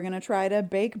food. We're going to try to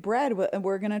bake bread.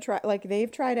 We're going to try, like, they've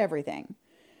tried everything.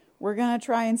 We're going to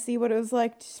try and see what it was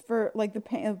like for, like,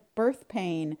 the birth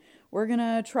pain. We're going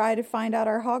to try to find out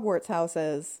our Hogwarts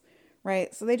houses,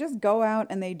 right? So they just go out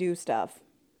and they do stuff.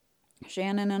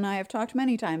 Shannon and I have talked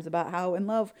many times about how in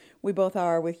love we both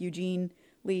are with Eugene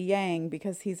Lee Yang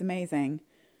because he's amazing.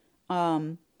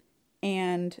 And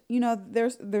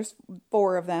there's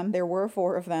four of them. There were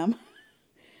four of them.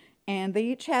 And they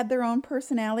each had their own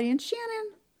personality. And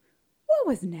Shannon, what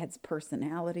was Ned's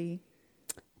personality?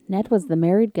 Ned was the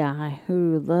married guy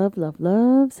who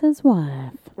loves his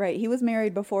wife. Right. He was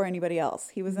married before anybody else.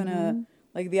 He was in a,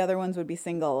 like the other ones would be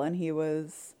single, and he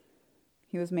was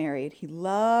married. He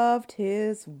loved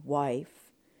his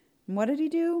wife. And what did he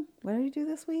do? What did he do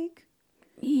this week?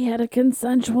 He had a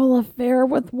consensual affair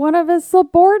with one of his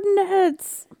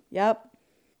subordinates. Yep.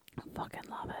 I fucking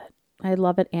love it. I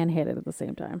love it and hate it at the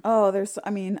same time. Oh,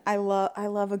 I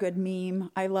love a good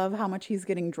meme. I love how much he's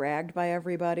getting dragged by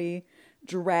everybody.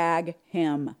 Drag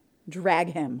him.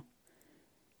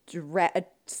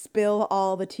 Spill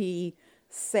all the tea.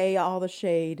 Say all the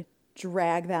shade.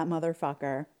 Drag that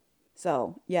motherfucker.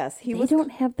 So, yes, They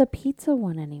don't have the pizza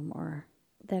one anymore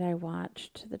that I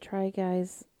watched. The Try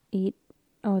Guys eat.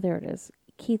 Oh, there it is.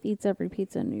 Keith Eats Every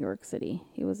Pizza in New York City.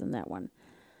 He was in that one.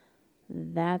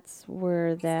 That's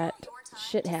where that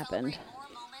shit happened.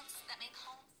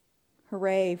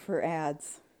 Hooray for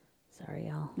ads. Sorry,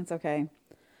 y'all. It's okay.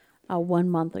 1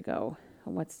 month ago.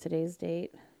 What's today's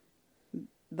date?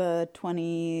 The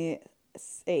 28th.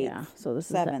 Yeah, so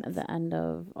this 7th. is the end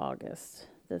of August.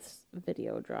 This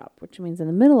video dropped, which means in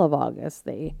the middle of August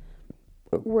they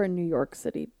were in New York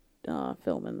City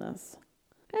filming this.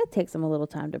 It takes them a little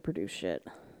time to produce shit.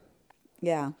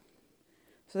 Yeah.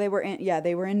 So they were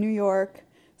in New York.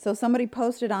 So somebody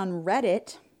posted on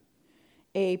Reddit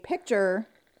a picture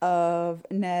of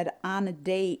Ned on a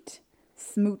date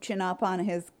smooching up on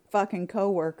his fucking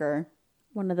coworker.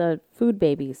 One of the food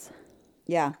babies.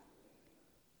 Yeah.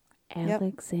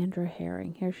 Alexandra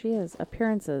Herring. Here she is.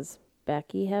 Appearances.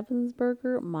 Becky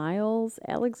Heavensberger, Miles,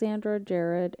 Alexandra,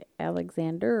 Jared,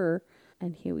 Alexander,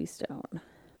 and Huey Stone.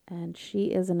 And she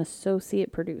is an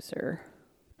associate producer.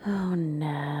 Oh,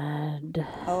 Ned.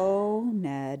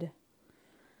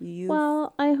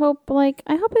 Well, I hope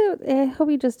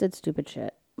he just did stupid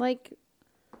shit. Like,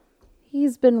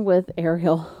 he's been with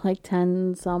Ariel like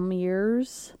 10 some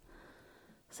years.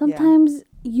 Sometimes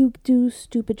you do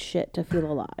stupid shit to feel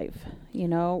alive,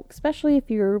 especially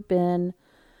if you've been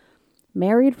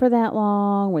married for that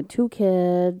long with 2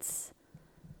 kids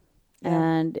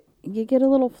and you get a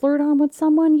little flirt on with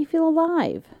someone, you feel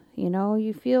alive.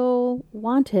 You feel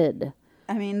wanted.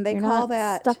 I mean, they You're call not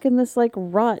that stuck in this like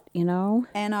rut,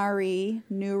 NRE,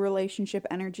 new relationship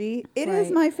energy. It is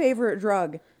Right. my favorite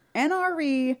drug.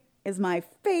 NRE is my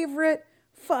favorite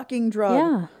fucking drug.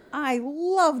 Yeah. I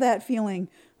love that feeling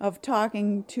of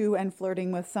talking to and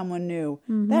flirting with someone new.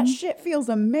 That shit feels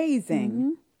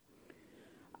amazing.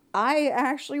 I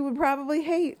actually would probably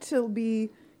hate to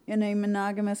be in a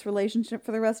monogamous relationship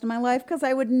for the rest of my life because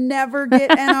I would never get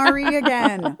NRE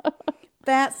again.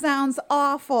 That sounds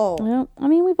awful. Well, I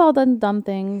mean, we've all done dumb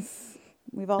things.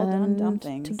 We've all done dumb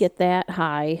things. To get that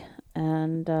high.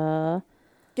 And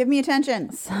Give me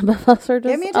attention. some of us are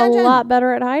Give just me a attention. lot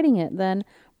better at hiding it than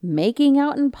making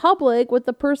out in public with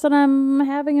the person I'm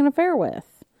having an affair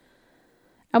with.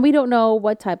 And we don't know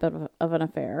what type of an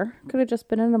affair. Could have just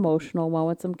been an emotional one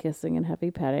with some kissing and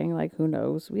heavy petting. Like, who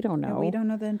knows? We don't know. And we don't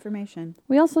know the information.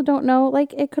 We also don't know,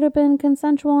 like, it could have been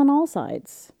consensual on all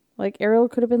sides. Like, Ariel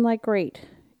could have been like, great,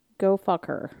 go fuck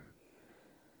her.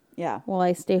 Yeah. While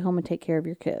I stay home and take care of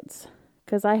your kids.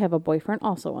 Because I have a boyfriend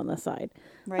also on the side.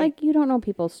 Right. Like, you don't know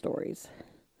people's stories.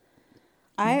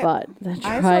 But the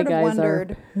I Try sort of Guys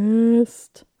wondered. are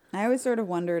pissed. I always sort of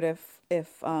wondered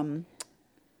if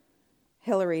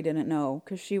Hillary didn't know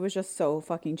because she was just so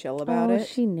fucking chill about it.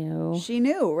 She knew. She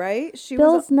knew, right?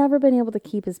 Bill's never been able to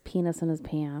keep his penis in his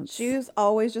pants. She's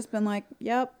always just been like,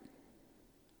 "Yep,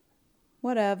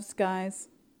 whatevs, guys."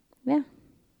 Yeah.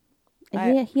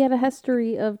 And he had a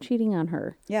history of cheating on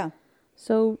her. Yeah.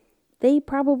 So they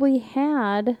probably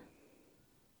had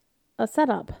a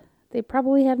setup. They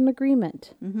probably had an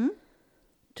agreement. Mm-hmm.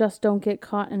 Just don't get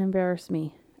caught and embarrass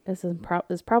me. This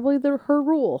is probably her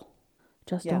rule.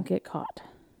 Just don't get caught.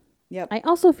 Yep. I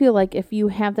also feel like if you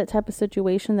have that type of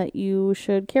situation that you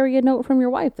should carry a note from your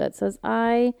wife that says,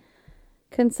 I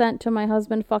consent to my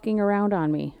husband fucking around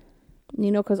on me.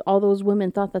 Because all those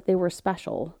women thought that they were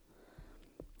special.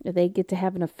 They get to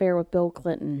have an affair with Bill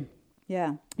Clinton.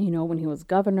 Yeah. When he was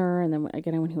governor and then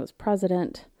again when he was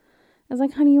president. I was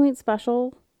like, honey, you ain't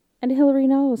special. And Hillary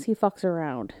knows he fucks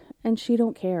around. And she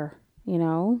don't care,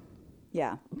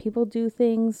 Yeah. People do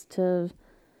things to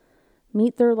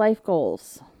meet their life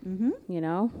goals,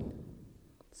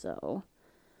 So,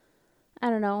 I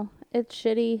don't know. It's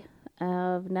shitty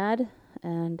of Ned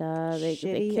and they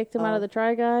Shitty kicked him out of the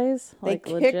Try Guys. They Like,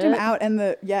 kicked him legit. out, and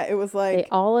it was like They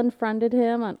all unfriended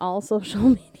him on all social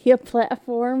media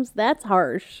platforms. That's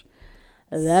harsh.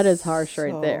 That is harsh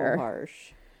right so there.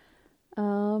 Harsh.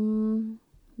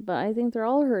 But I think they're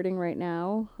all hurting right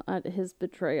now at his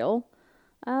betrayal.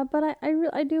 But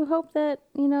I do hope that,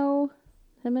 you know,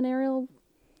 him and Ariel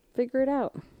figure it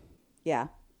out. Yeah.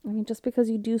 I mean, just because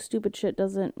you do stupid shit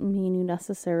doesn't mean you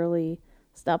necessarily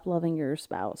stop loving your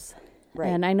spouse. Right.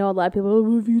 And I know a lot of people,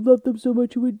 oh, if you loved them so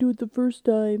much, you would do it the first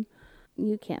time.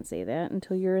 You can't say that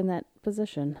until you're in that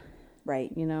position.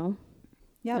 Right. You know?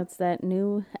 Yeah. It's that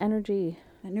new energy.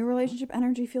 That new relationship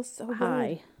energy feels so good.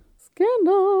 High.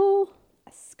 Scandal.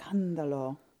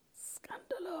 Scandalo.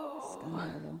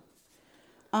 Scandalo.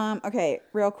 Okay,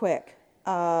 real quick.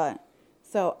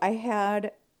 So I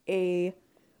had a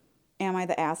Am I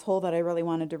the Asshole that I really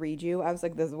wanted to read you. I was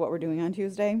like, this is what we're doing on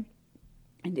Tuesday.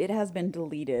 And it has been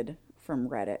deleted from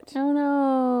Reddit. Oh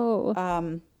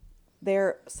no.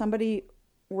 Somebody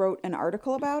wrote an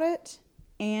article about it,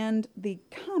 and the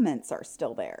comments are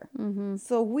still there. Mm-hmm.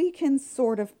 So we can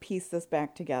sort of piece this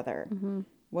back together. Mm-hmm.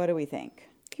 What do we think?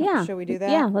 Yeah. Should we do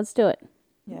that? Yeah, let's do it.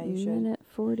 Yeah, you should. Minute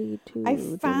 42. I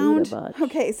found... delete a bunch.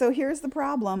 Okay, so here's the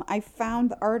problem. I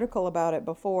found the article about it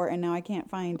before, and now I can't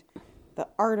find the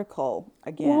article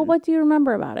again. Well, what do you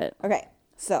remember about it? Okay,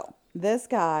 so this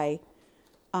guy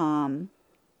had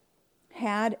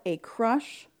a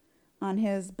crush on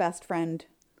his best friend,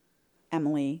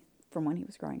 Emily, from when he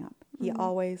was growing up. He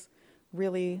always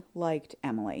really liked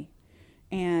Emily.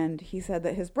 And he said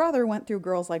that his brother went through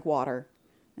girls like water.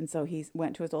 And so he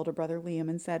went to his older brother, Liam,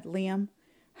 and said, Liam,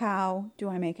 how do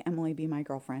I make Emily be my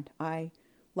girlfriend? I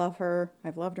love her.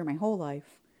 I've loved her my whole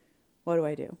life. What do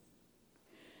I do?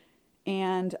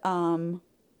 And,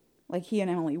 like, he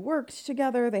and Emily worked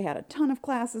together. They had a ton of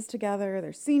classes together.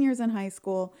 They're seniors in high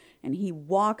school. And he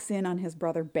walks in on his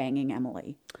brother banging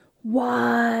Emily.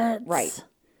 What? Right.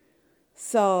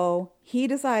 So he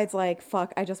decides, like,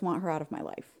 fuck, I just want her out of my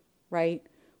life. Right?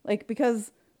 Like,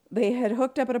 because they had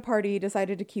hooked up at a party,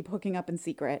 decided to keep hooking up in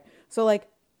secret. So, like,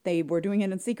 they were doing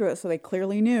it in secret, so they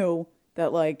clearly knew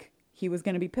that, like, he was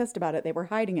going to be pissed about it. They were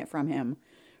hiding it from him.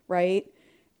 Right?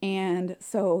 And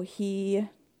so he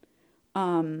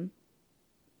was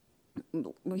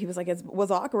like, it was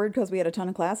awkward because we had a ton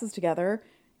of classes together,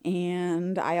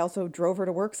 and I also drove her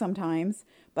to work sometimes,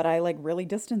 but I, like, really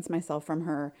distanced myself from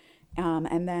her.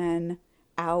 And then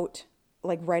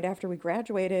like, right after we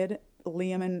graduated,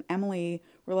 Liam and Emily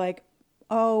were like,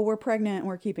 oh, we're pregnant and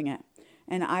we're keeping it.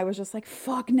 And I was just like,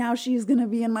 fuck, now she's going to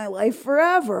be in my life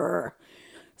forever.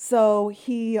 So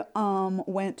he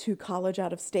went to college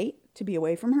out of state to be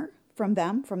away from her, from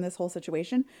this whole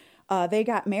situation. They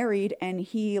got married, and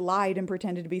he lied and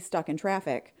pretended to be stuck in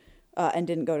traffic and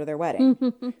didn't go to their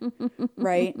wedding.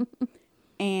 Right?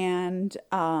 And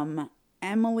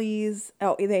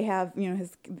they have, you know,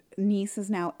 his niece is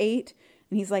now 8.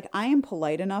 And he's like, I am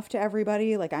polite enough to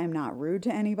everybody. Like, I am not rude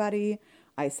to anybody.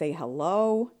 I say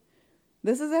hello.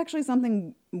 This is actually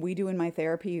something we do in my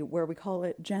therapy where we call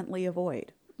it gently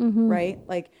avoid. Mm-hmm. Right?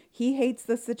 Like, he hates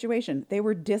this situation. They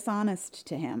were dishonest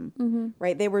to him. Mm-hmm.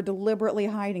 Right? They were deliberately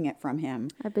hiding it from him.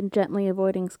 I've been gently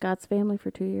avoiding Scott's family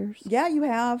for 2 years. Yeah, you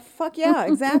have. Fuck yeah,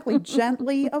 exactly.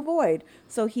 Gently avoid.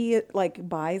 So he, like,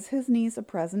 buys his niece a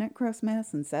present at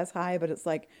Christmas and says hi, but it's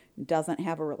like, doesn't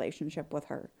have a relationship with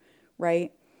her.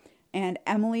 Right? And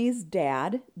Emily's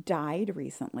dad died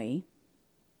recently.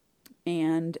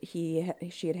 And she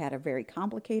had had a very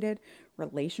complicated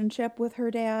relationship with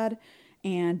her dad,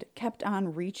 and kept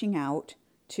on reaching out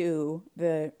to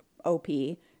the OP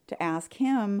to ask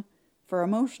him for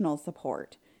emotional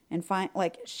support. And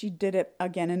she did it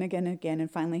again and again and again. And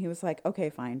finally he was like,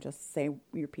 okay, fine, just say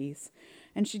your piece.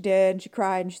 And she did. And she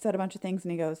cried and she said a bunch of things.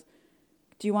 And he goes,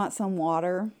 do you want some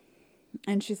water?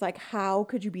 And she's like, how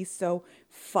could you be so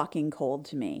fucking cold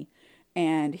to me?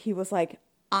 And he was like,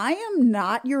 I am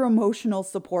not your emotional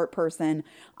support person.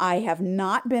 I have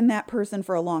not been that person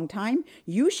for a long time.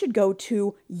 You should go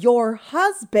to your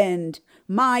husband,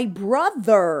 my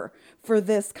brother, for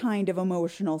this kind of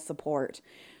emotional support.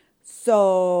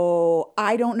 So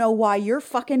I don't know why you're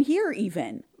fucking here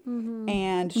even. Mm-hmm.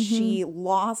 And she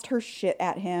lost her shit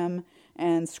at him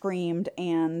and screamed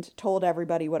and told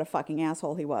everybody what a fucking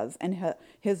asshole he was. And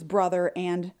his brother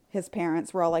and his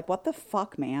parents were all like, what the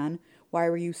fuck, man? Why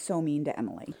were you so mean to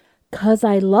Emily? 'Cause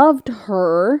I loved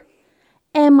her,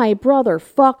 and my brother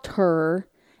fucked her,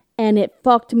 and it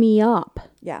fucked me up.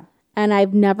 Yeah. And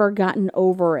I've never gotten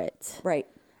over it. Right.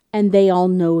 And they all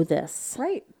know this.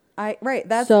 Right.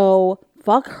 That's so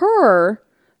fuck her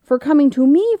for coming to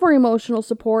me for emotional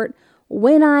support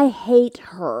when I hate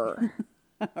her.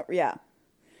 Yeah.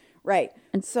 Right.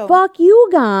 And so fuck you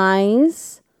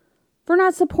guys for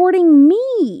not supporting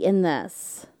me in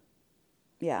this.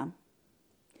 Yeah.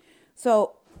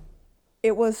 So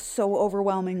it was so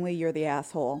overwhelmingly, you're the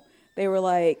asshole. They were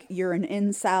like, you're an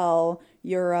incel.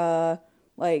 You're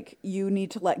like, you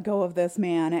need to let go of this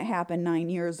man. It happened 9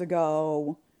 years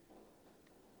ago.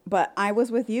 But I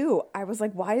was with you. I was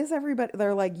like, why is everybody,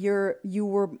 they're like, you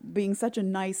were being such a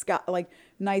nice guy, like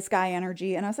nice guy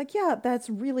energy. And I was like, yeah, that's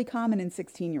really common in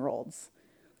 16-year-olds.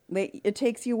 It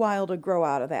takes you a while to grow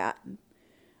out of that.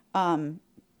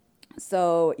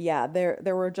 So yeah,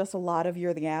 there were just a lot of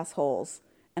you're the assholes.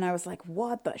 And I was like,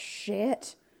 what the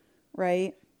shit?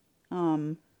 Right?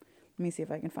 Let me see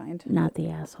if I can find. Not the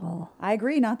asshole. I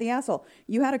agree, not the asshole.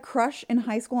 You had a crush in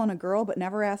high school on a girl but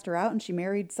never asked her out and she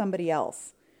married somebody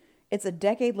else. It's a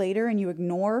decade later and you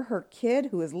ignore her kid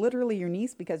who is literally your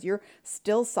niece because you're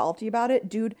still salty about it.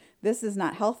 Dude, this is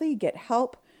not healthy. Get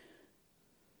help.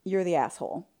 You're the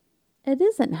asshole. It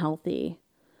isn't healthy.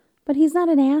 But he's not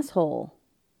an asshole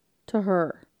to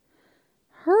her.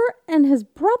 Her and his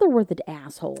brother were the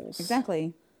assholes.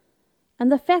 Exactly. And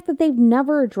the fact that they've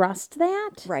never addressed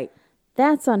that, Right.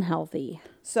 that's unhealthy.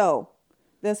 So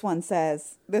this one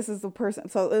says, this is the person,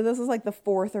 so this is like the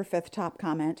 4th or 5th top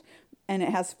comment, and it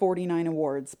has 49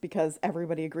 awards because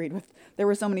everybody agreed with, there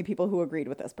were so many people who agreed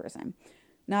with this person.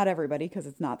 Not everybody, because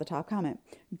it's not the top comment.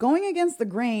 Going against the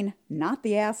grain, not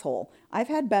the asshole. I've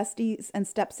had besties and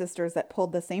stepsisters that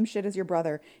pulled the same shit as your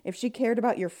brother. If she cared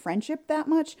about your friendship that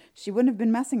much, she wouldn't have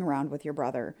been messing around with your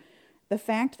brother. The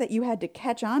fact that you had to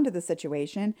catch on to the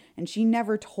situation and she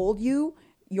never told you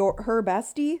her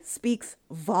bestie speaks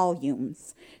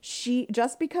volumes.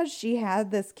 Just because she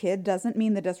had this kid doesn't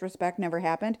mean the disrespect never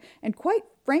happened. And quite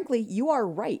frankly, you are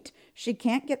right. She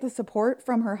can't get the support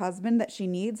from her husband that she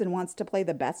needs and wants to play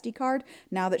the bestie card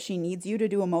now that she needs you to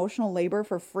do emotional labor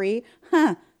for free.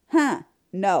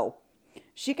 No.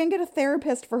 She can get a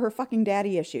therapist for her fucking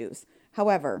daddy issues.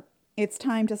 However, it's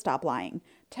time to stop lying.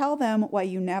 Tell them why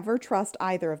you never trust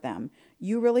either of them.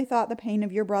 You really thought the pain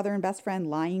of your brother and best friend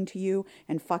lying to you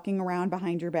and fucking around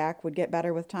behind your back would get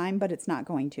better with time, but it's not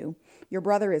going to. Your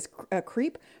brother is a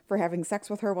creep for having sex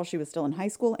with her while she was still in high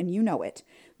school, and you know it.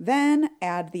 Then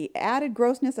add the added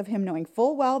grossness of him knowing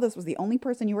full well this was the only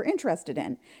person you were interested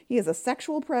in. He is a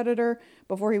sexual predator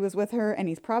before he was with her, and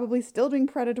he's probably still doing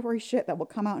predatory shit that will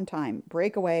come out in time.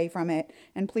 Break away from it,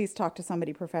 and please talk to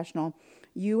somebody professional.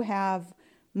 You have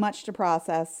much to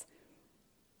process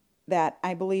that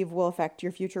I believe will affect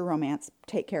your future romance.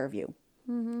 Take care of you.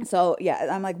 Mm-hmm. So yeah,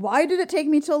 I'm like, why did it take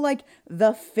me till like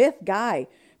the 5th guy?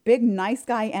 Big nice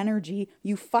guy energy.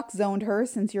 You fuck zoned her,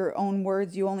 since your own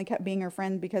words, you only kept being her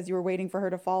friend because you were waiting for her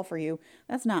to fall for you.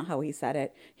 That's not how he said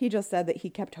it. He just said that he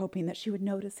kept hoping that she would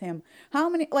notice him. How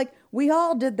many, like, we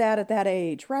all did that at that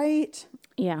age, right?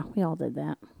 Yeah, we all did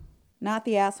that. Not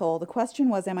the asshole. The question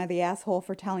was, am I the asshole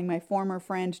for telling my former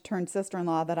friend turned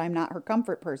sister-in-law that I'm not her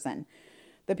comfort person?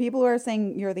 The people who are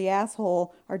saying you're the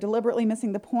asshole are deliberately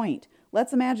missing the point.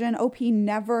 Let's imagine OP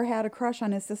never had a crush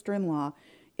on his sister-in-law.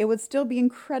 It would still be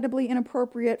incredibly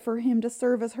inappropriate for him to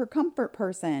serve as her comfort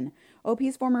person.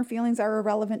 OP's former feelings are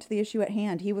irrelevant to the issue at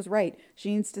hand. He was right.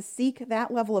 She needs to seek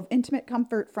that level of intimate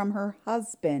comfort from her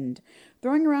husband.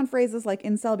 Throwing around phrases like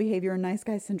incel behavior and nice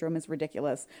guy syndrome is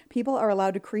ridiculous. People are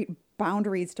allowed to create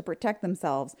boundaries to protect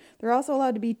themselves. They're also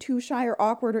allowed to be too shy or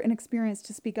awkward or inexperienced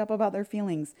to speak up about their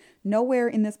feelings. Nowhere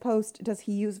in this post does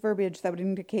he use verbiage that would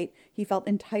indicate he felt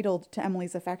entitled to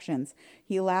Emily's affections.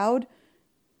 He's allowed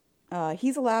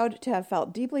to have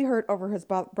felt deeply hurt over his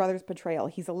brother's betrayal.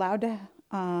 He's allowed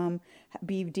to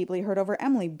be deeply hurt over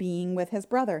Emily being with his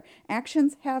brother.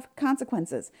 Actions have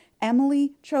consequences.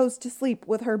 Emily chose to sleep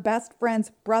with her best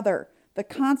friend's brother. The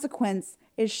consequence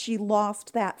is she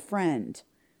lost that friend.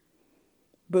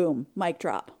 Boom. Mic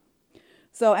drop.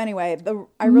 So anyway,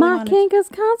 my kink is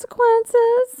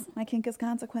consequences. My kink is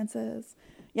consequences.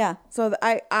 Yeah, so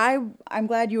I'm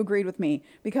glad you agreed with me,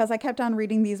 because I kept on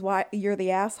reading these why you're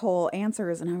the asshole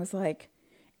answers, and I was like,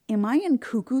 am I in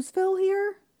Cuckoosville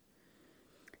here?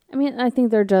 I mean, I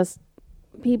think they're just,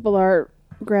 people are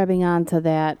grabbing onto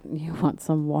that, you want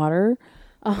some water,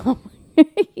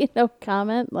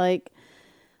 comment, like,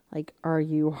 are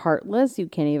you heartless? You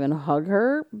can't even hug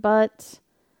her, but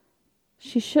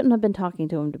she shouldn't have been talking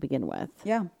to him to begin with.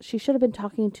 Yeah. She should have been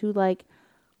talking to, like,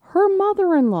 her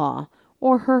mother-in-law,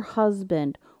 or her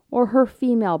husband, or her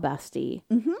female bestie.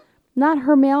 Mm-hmm. Not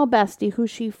her male bestie who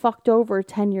she fucked over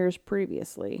 10 years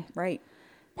previously. Right.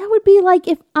 That would be like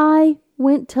if I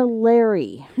went to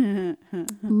Larry,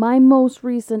 my most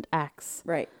recent ex,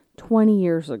 right, 20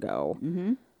 years ago.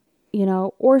 Mm-hmm. you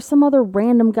know, or some other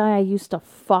random guy I used to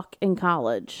fuck in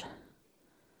college.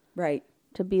 Right.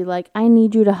 To be like, I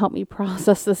need you to help me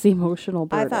process this emotional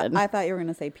burden. I thought you were going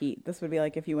to say Pete. This would be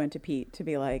like if you went to Pete to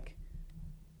be like,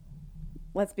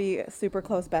 let's be super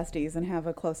close besties and have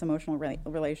a close emotional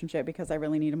relationship because I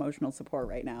really need emotional support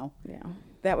right now. Yeah.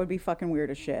 That would be fucking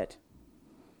weird as shit.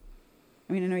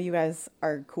 I mean, I know you guys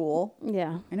are cool.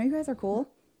 Yeah. I know you guys are cool,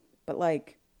 but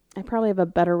like... I probably have a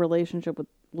better relationship with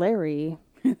Larry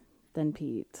than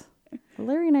Pete.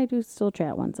 Larry and I do still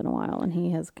chat once in a while, and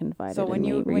he has confided in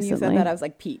me recently. When you said that, I was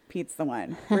like, Pete's the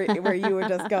one. Where you would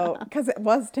just go... Because it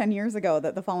was 10 years ago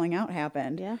that the falling out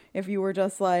happened. Yeah. If you were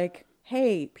just like,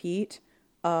 hey, Pete...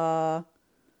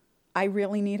 I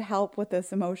really need help with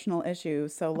this emotional issue,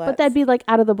 so let's... But that'd be like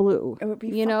out of the blue. It would be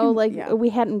you fucking, know, like yeah. we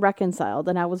hadn't reconciled,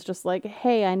 and I was just like,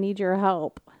 hey, I need your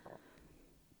help.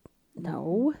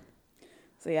 No.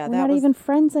 So yeah, We're not even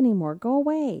friends anymore. Go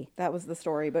away. That was the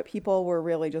story, but people were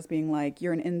really just being like,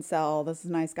 you're an incel, this is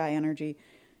nice guy energy.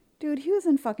 Dude, he was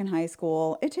in fucking high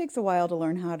school. It takes a while to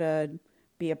learn how to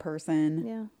be a person.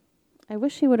 Yeah. I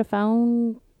wish he would have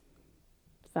found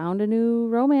a new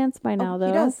romance by now, though.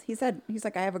 He does. He's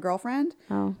like, I have a girlfriend.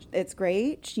 Oh. It's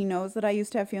great. She knows that I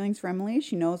used to have feelings for Emily.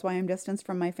 She knows why I'm distanced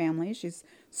from my family. She's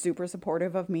super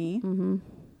supportive of me. Mm-hmm.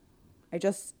 I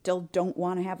just still don't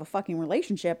want to have a fucking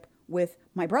relationship with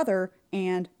my brother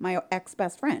and my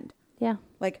ex-best friend. Yeah.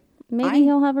 Like, maybe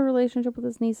he'll have a relationship with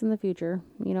his niece in the future,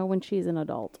 you know, when she's an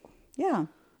adult. Yeah.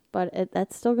 But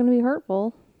that's still going to be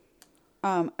hurtful.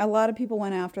 A lot of people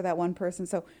went after that one person.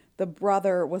 So the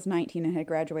brother was 19 and had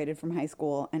graduated from high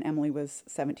school, and Emily was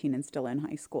 17 and still in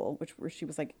high school, where she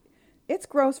was like, it's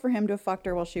gross for him to have fucked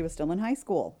her while she was still in high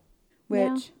school. Which,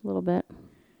 yeah, a little bit.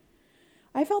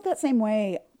 I felt that same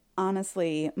way,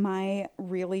 honestly. My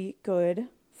really good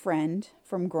friend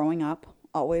from growing up,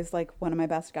 always like one of my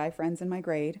best guy friends in my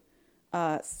grade,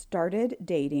 started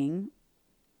dating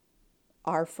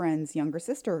our friend's younger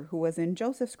sister, who was in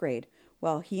Joseph's grade.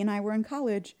 Well, he and I were in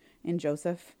college, and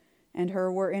Joseph and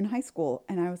her were in high school.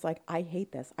 And I was like, I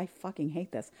hate this. I fucking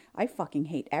hate this. I fucking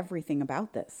hate everything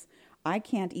about this. I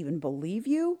can't even believe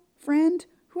you, friend,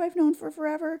 who I've known for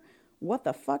forever. What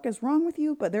the fuck is wrong with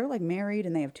you? But they're like married,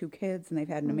 and they have 2 kids, and they've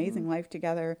had an amazing life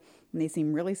together, and they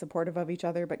seem really supportive of each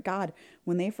other. But God,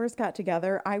 when they first got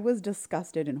together, I was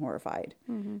disgusted and horrified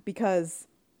because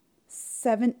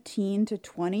 17 to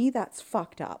 20, that's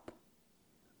fucked up.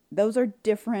 Those are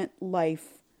different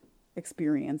life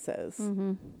experiences.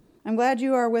 I'm glad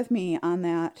you are with me on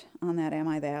that Am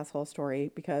I the Asshole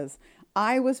story, because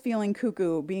I was feeling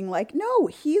cuckoo, being like, no,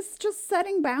 he's just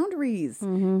setting boundaries.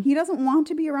 He doesn't want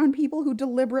to be around people who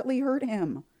deliberately hurt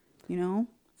him. You know,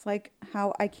 it's like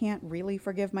how I can't really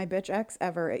forgive my bitch ex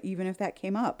ever, even if that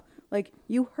came up. Like,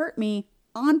 you hurt me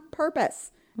on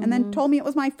purpose and then told me it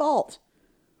was my fault.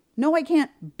 No, I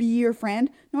can't be your friend.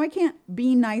 No, I can't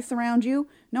be nice around you.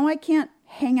 No, I can't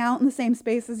hang out in the same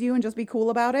space as you and just be cool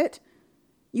about it.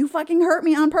 You fucking hurt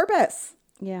me on purpose.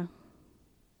 Yeah.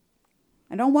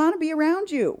 I don't want to be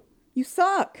around you. You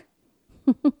suck.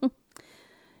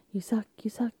 You suck, you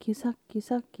suck, you suck, you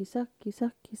suck, you suck, you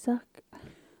suck, you suck.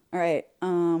 All right.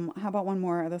 How about one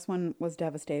more? This one was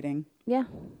devastating. Yeah.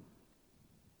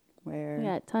 Where?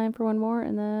 Yeah, time for one more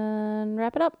and then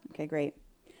wrap it up. Okay, great.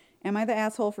 Am I the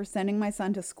asshole for sending my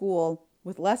son to school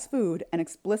with less food and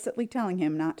explicitly telling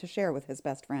him not to share with his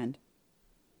best friend?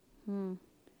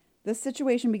 This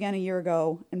situation began a year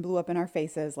ago and blew up in our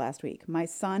faces last week. My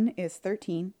son is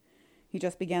 13. He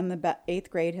just began the 8th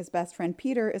grade. His best friend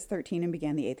Peter is 13 and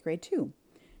began the 8th grade too.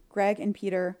 Greg and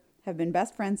Peter have been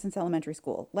best friends since elementary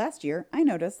school. Last year, I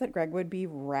noticed that Greg would be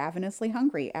ravenously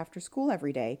hungry after school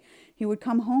every day. He would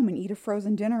come home and eat a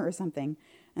frozen dinner or something,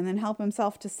 and then help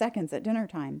himself to seconds at dinner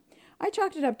time. I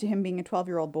chalked it up to him being a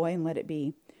 12-year-old boy and let it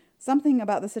be. Something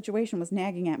about the situation was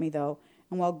nagging at me, though,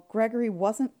 and while Gregory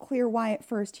wasn't clear why at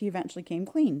first, he eventually came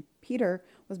clean. Peter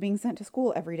was being sent to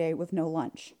school every day with no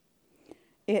lunch.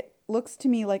 It looks to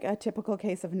me like a typical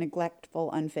case of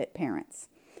neglectful, unfit parents.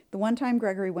 The one time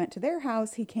Gregory went to their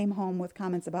house, he came home with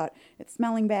comments about it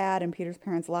smelling bad and Peter's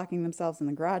parents locking themselves in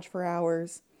the garage for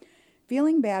hours.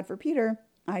 Feeling bad for Peter,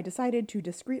 I decided to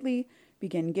discreetly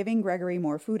begin giving Gregory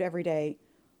more food every day,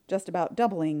 just about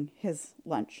doubling his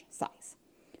lunch size.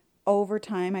 Over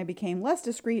time, I became less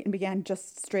discreet and began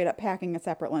just straight up packing a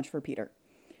separate lunch for Peter.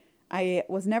 I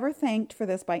was never thanked for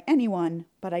this by anyone,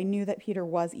 but I knew that Peter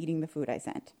was eating the food I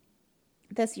sent.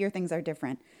 This year, things are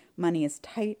different. Money is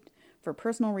tight for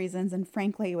personal reasons, and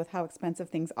frankly, with how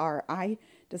expensive things are, I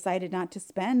decided not to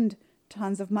spend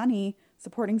tons of money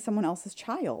supporting someone else's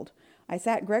child. I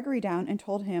sat Gregory down and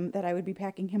told him that I would be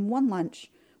packing him one lunch,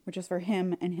 which is for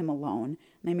him and him alone.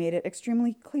 And I made it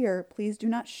extremely clear, please do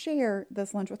not share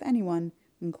this lunch with anyone,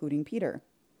 including Peter.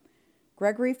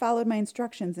 Gregory followed my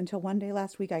instructions until one day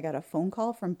last week I got a phone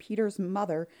call from Peter's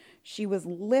mother. She was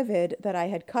livid that I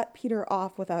had cut Peter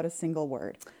off without a single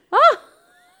word.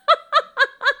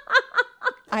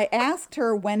 I asked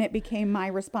her when it became my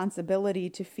responsibility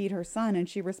to feed her son, and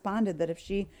she responded that if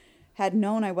she had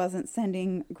known I wasn't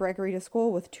sending Gregory to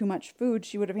school with too much food,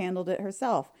 she would have handled it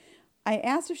herself. I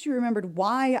asked if she remembered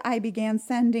why I began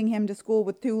sending him to school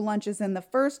with 2 lunches in the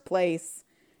first place,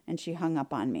 and she hung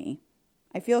up on me.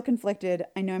 I feel conflicted.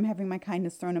 I know I'm having my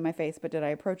kindness thrown in my face, but did I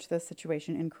approach this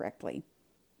situation incorrectly?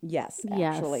 Yes,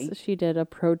 actually. Yes, she did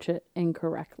approach it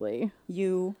incorrectly.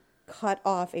 You cut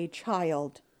off a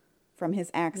child from his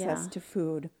access to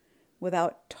food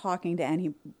without talking to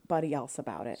anybody else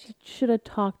about it. She should have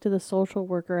talked to the social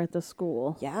worker at the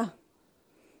school. Yeah.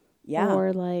 Yeah.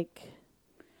 Or like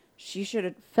she should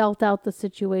have felt out the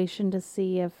situation to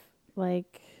see if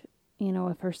like, you know,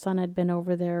 if her son had been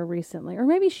over there recently. Or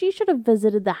maybe she should have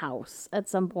visited the house at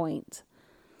some point.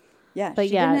 Yeah. But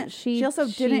she also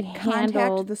didn't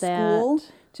contact the school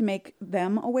to make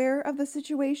them aware of the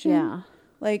situation. Yeah.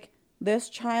 Like, this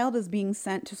child is being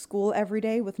sent to school every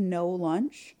day with no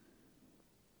lunch.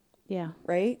 Yeah.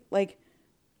 Right? Like,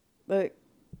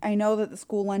 I know that the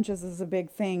school lunches is a big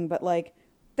thing, but like,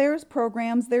 there's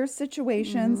programs, there's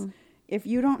situations. If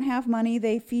you don't have money,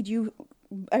 they feed you.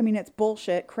 I mean, it's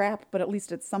bullshit, crap, but at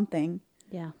least it's something.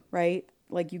 Yeah. Right?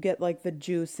 Like, you get like the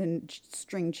juice and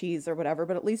string cheese or whatever,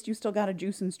 but at least you still got a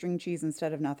juice and string cheese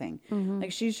instead of nothing.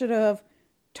 Like, she should have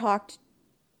told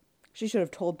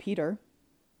Peter,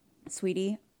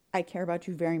 sweetie, I care about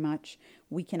you very much.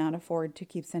 We cannot afford to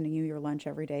keep sending you your lunch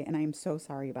every day, and I am so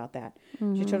sorry about that.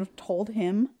 She should have told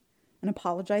him and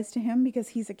apologized to him because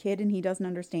he's a kid and he doesn't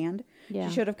understand. Yeah.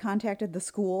 She should have contacted the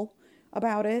school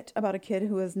about it, about a kid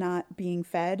who is not being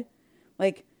fed.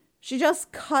 Like, she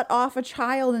just cut off a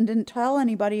child and didn't tell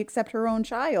anybody except her own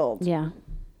child. Yeah.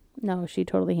 No, she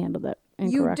totally handled it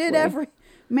incorrectly. You did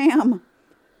ma'am.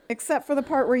 Except for the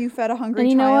part where you fed a hungry and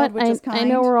you know child, what? which is kind. I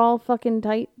know we're all fucking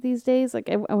tight these days. Like,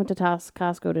 I went to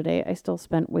Costco today. I still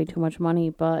spent way too much money,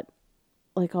 but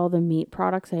like all the meat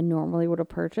products I normally would have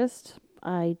purchased,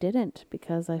 I didn't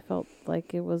because I felt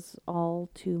like it was all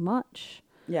too much.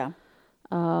 Yeah.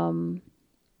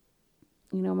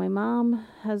 You know, my mom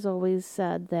has always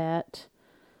said that,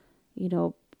 you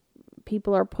know,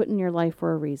 people are put in your life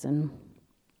for a reason.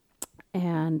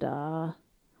 And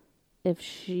if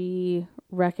she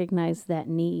recognized that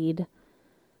need,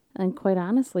 and quite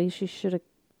honestly, she should have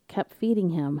kept feeding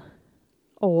him.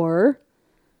 Or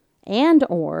notified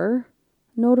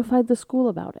the school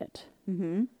about it.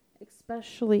 Mm-hmm.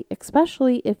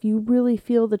 Especially if you really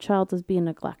feel the child is being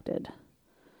neglected.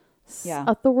 Yeah.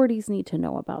 Authorities need to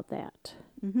know about that.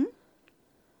 Mm-hmm.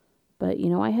 But, you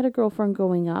know, I had a girlfriend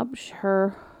growing up.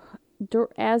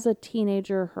 As a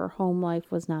teenager, her home life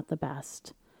was not the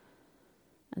best.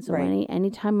 And so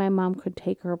anytime my mom could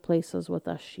take her places with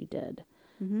us, she did.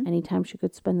 Mm-hmm. Anytime she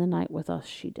could spend the night with us,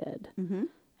 she did. Mm-hmm.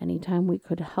 Anytime we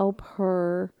could help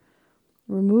her,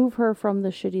 remove her from the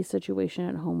shitty situation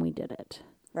at home, we did it.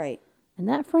 Right. And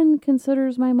that friend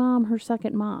considers my mom her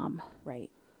second mom. Right.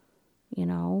 You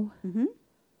know? Mm-hmm.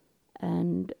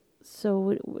 And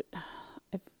so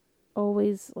I've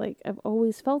always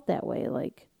felt that way.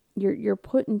 Like, you're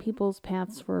put in people's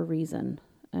paths for a reason.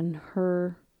 And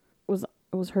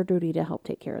it was her duty to help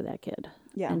take care of that kid.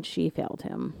 Yeah. And she failed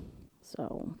him.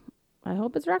 So I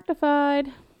hope it's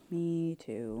rectified. Me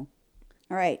too.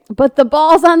 All right. But the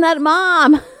ball's on that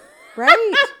mom.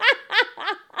 Right.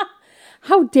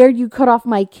 How dare you cut off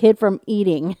my kid from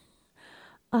eating?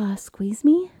 Squeeze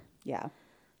me? Yeah.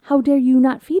 How dare you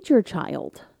not feed your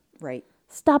child? Right.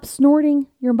 Stop snorting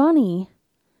your money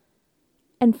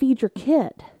and feed your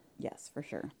kid. Yes, for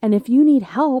sure. And if you need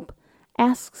help,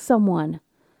 ask someone.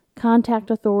 Contact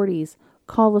authorities.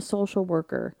 Call a social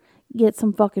worker. Get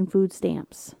some fucking food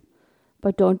stamps.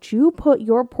 But don't you put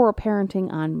your poor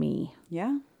parenting on me.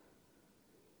 Yeah.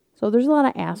 So there's a lot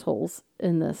of assholes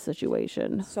in this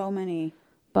situation. So many.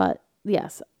 But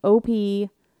yes, OP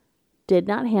did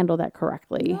not handle that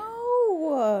correctly.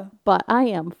 No. But I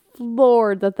am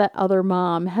floored that other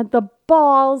mom had the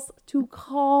balls to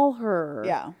call her.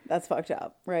 Yeah, that's fucked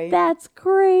up, right? That's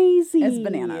crazy. It's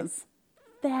bananas.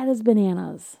 That is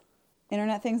bananas.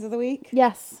 Internet things of the week?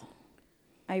 Yes.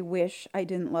 I wish I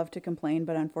didn't love to complain,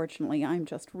 but unfortunately I'm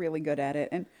just really good at it.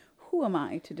 And who am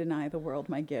I to deny the world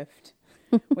my gift?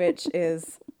 Which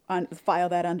is, file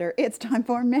that under, it's time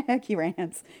for Maggie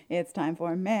Rants. It's time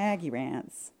for Maggie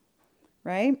Rants.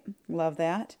 Right? Love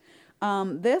that.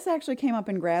 This actually came up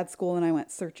in grad school, and I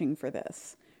went searching for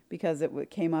this because it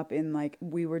came up in like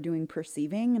we were doing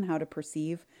perceiving and how to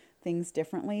perceive things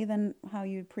differently than how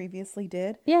you previously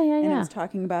did. Yeah. And it was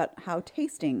talking about how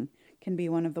tasting can be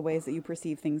one of the ways that you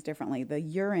perceive things differently. The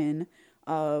urine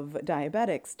of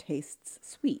diabetics tastes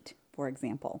sweet, for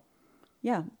example.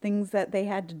 Yeah, things that they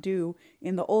had to do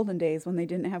in the olden days when they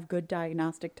didn't have good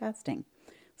diagnostic testing.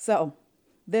 So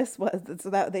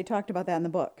that they talked about that in the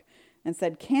book and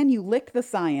said, can you lick the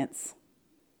science?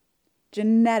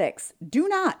 Genetics, do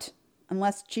not,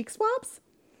 unless cheek swabs.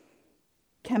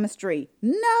 Chemistry,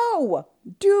 no,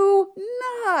 do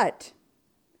not.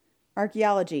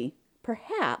 Archaeology,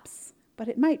 perhaps, but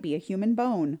it might be a human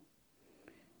bone.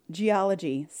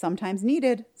 Geology, sometimes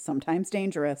needed, sometimes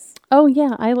dangerous. Oh,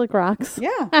 yeah, I lick rocks.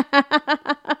 Yeah.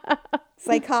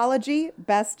 Psychology,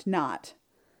 best not.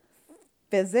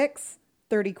 Physics,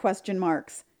 30 question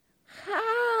marks.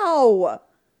 How?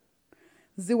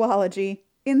 Zoology,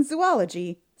 in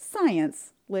zoology,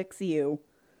 science licks you.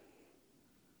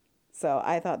 So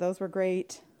I thought those were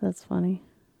great. That's funny.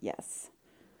 Yes.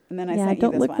 And then I sent you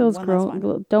don't this lick one. those One last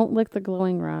one. don't lick the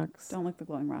glowing rocks. Don't lick the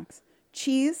glowing rocks.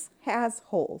 Cheese has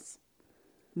holes.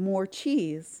 More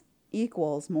cheese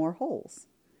equals more holes.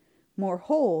 More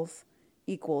holes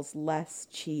equals less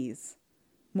cheese.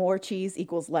 More cheese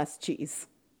equals less cheese.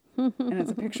 And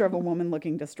it's a picture of a woman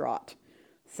looking distraught.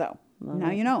 So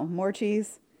now you know, more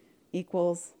cheese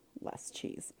equals less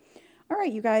cheese. All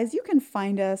right, you guys, you can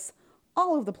find us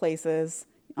all of the places.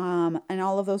 And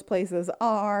all of those places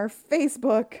are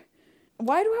Facebook.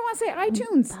 Why do I want to say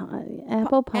iTunes?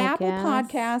 Apple Podcasts. Apple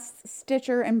Podcasts,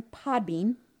 Stitcher, and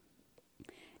Podbean.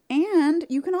 And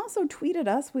you can also tweet at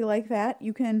us. We like that.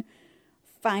 You can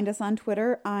find us on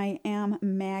Twitter. I am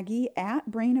Maggie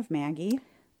at Brain of Maggie.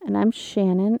 And I'm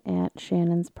Shannon at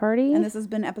Shannon's Party. And this has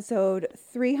been episode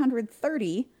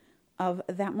 330 of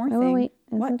That More Thing. Oh, wait.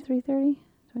 Is What? it 3:30?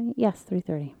 Yes,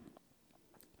 3:30.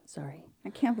 Sorry. I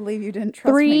can't believe you didn't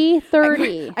trust me.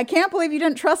 3:30. I can't believe you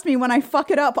didn't trust me when I fuck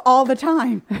it up all the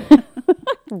time.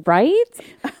 Right?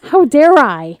 How dare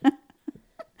I?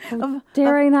 How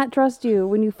dare I not trust you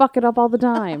when you fuck it up all the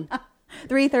time?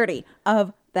 3:30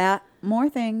 of That More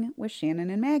Thing with Shannon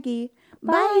and Maggie.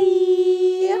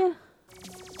 Bye.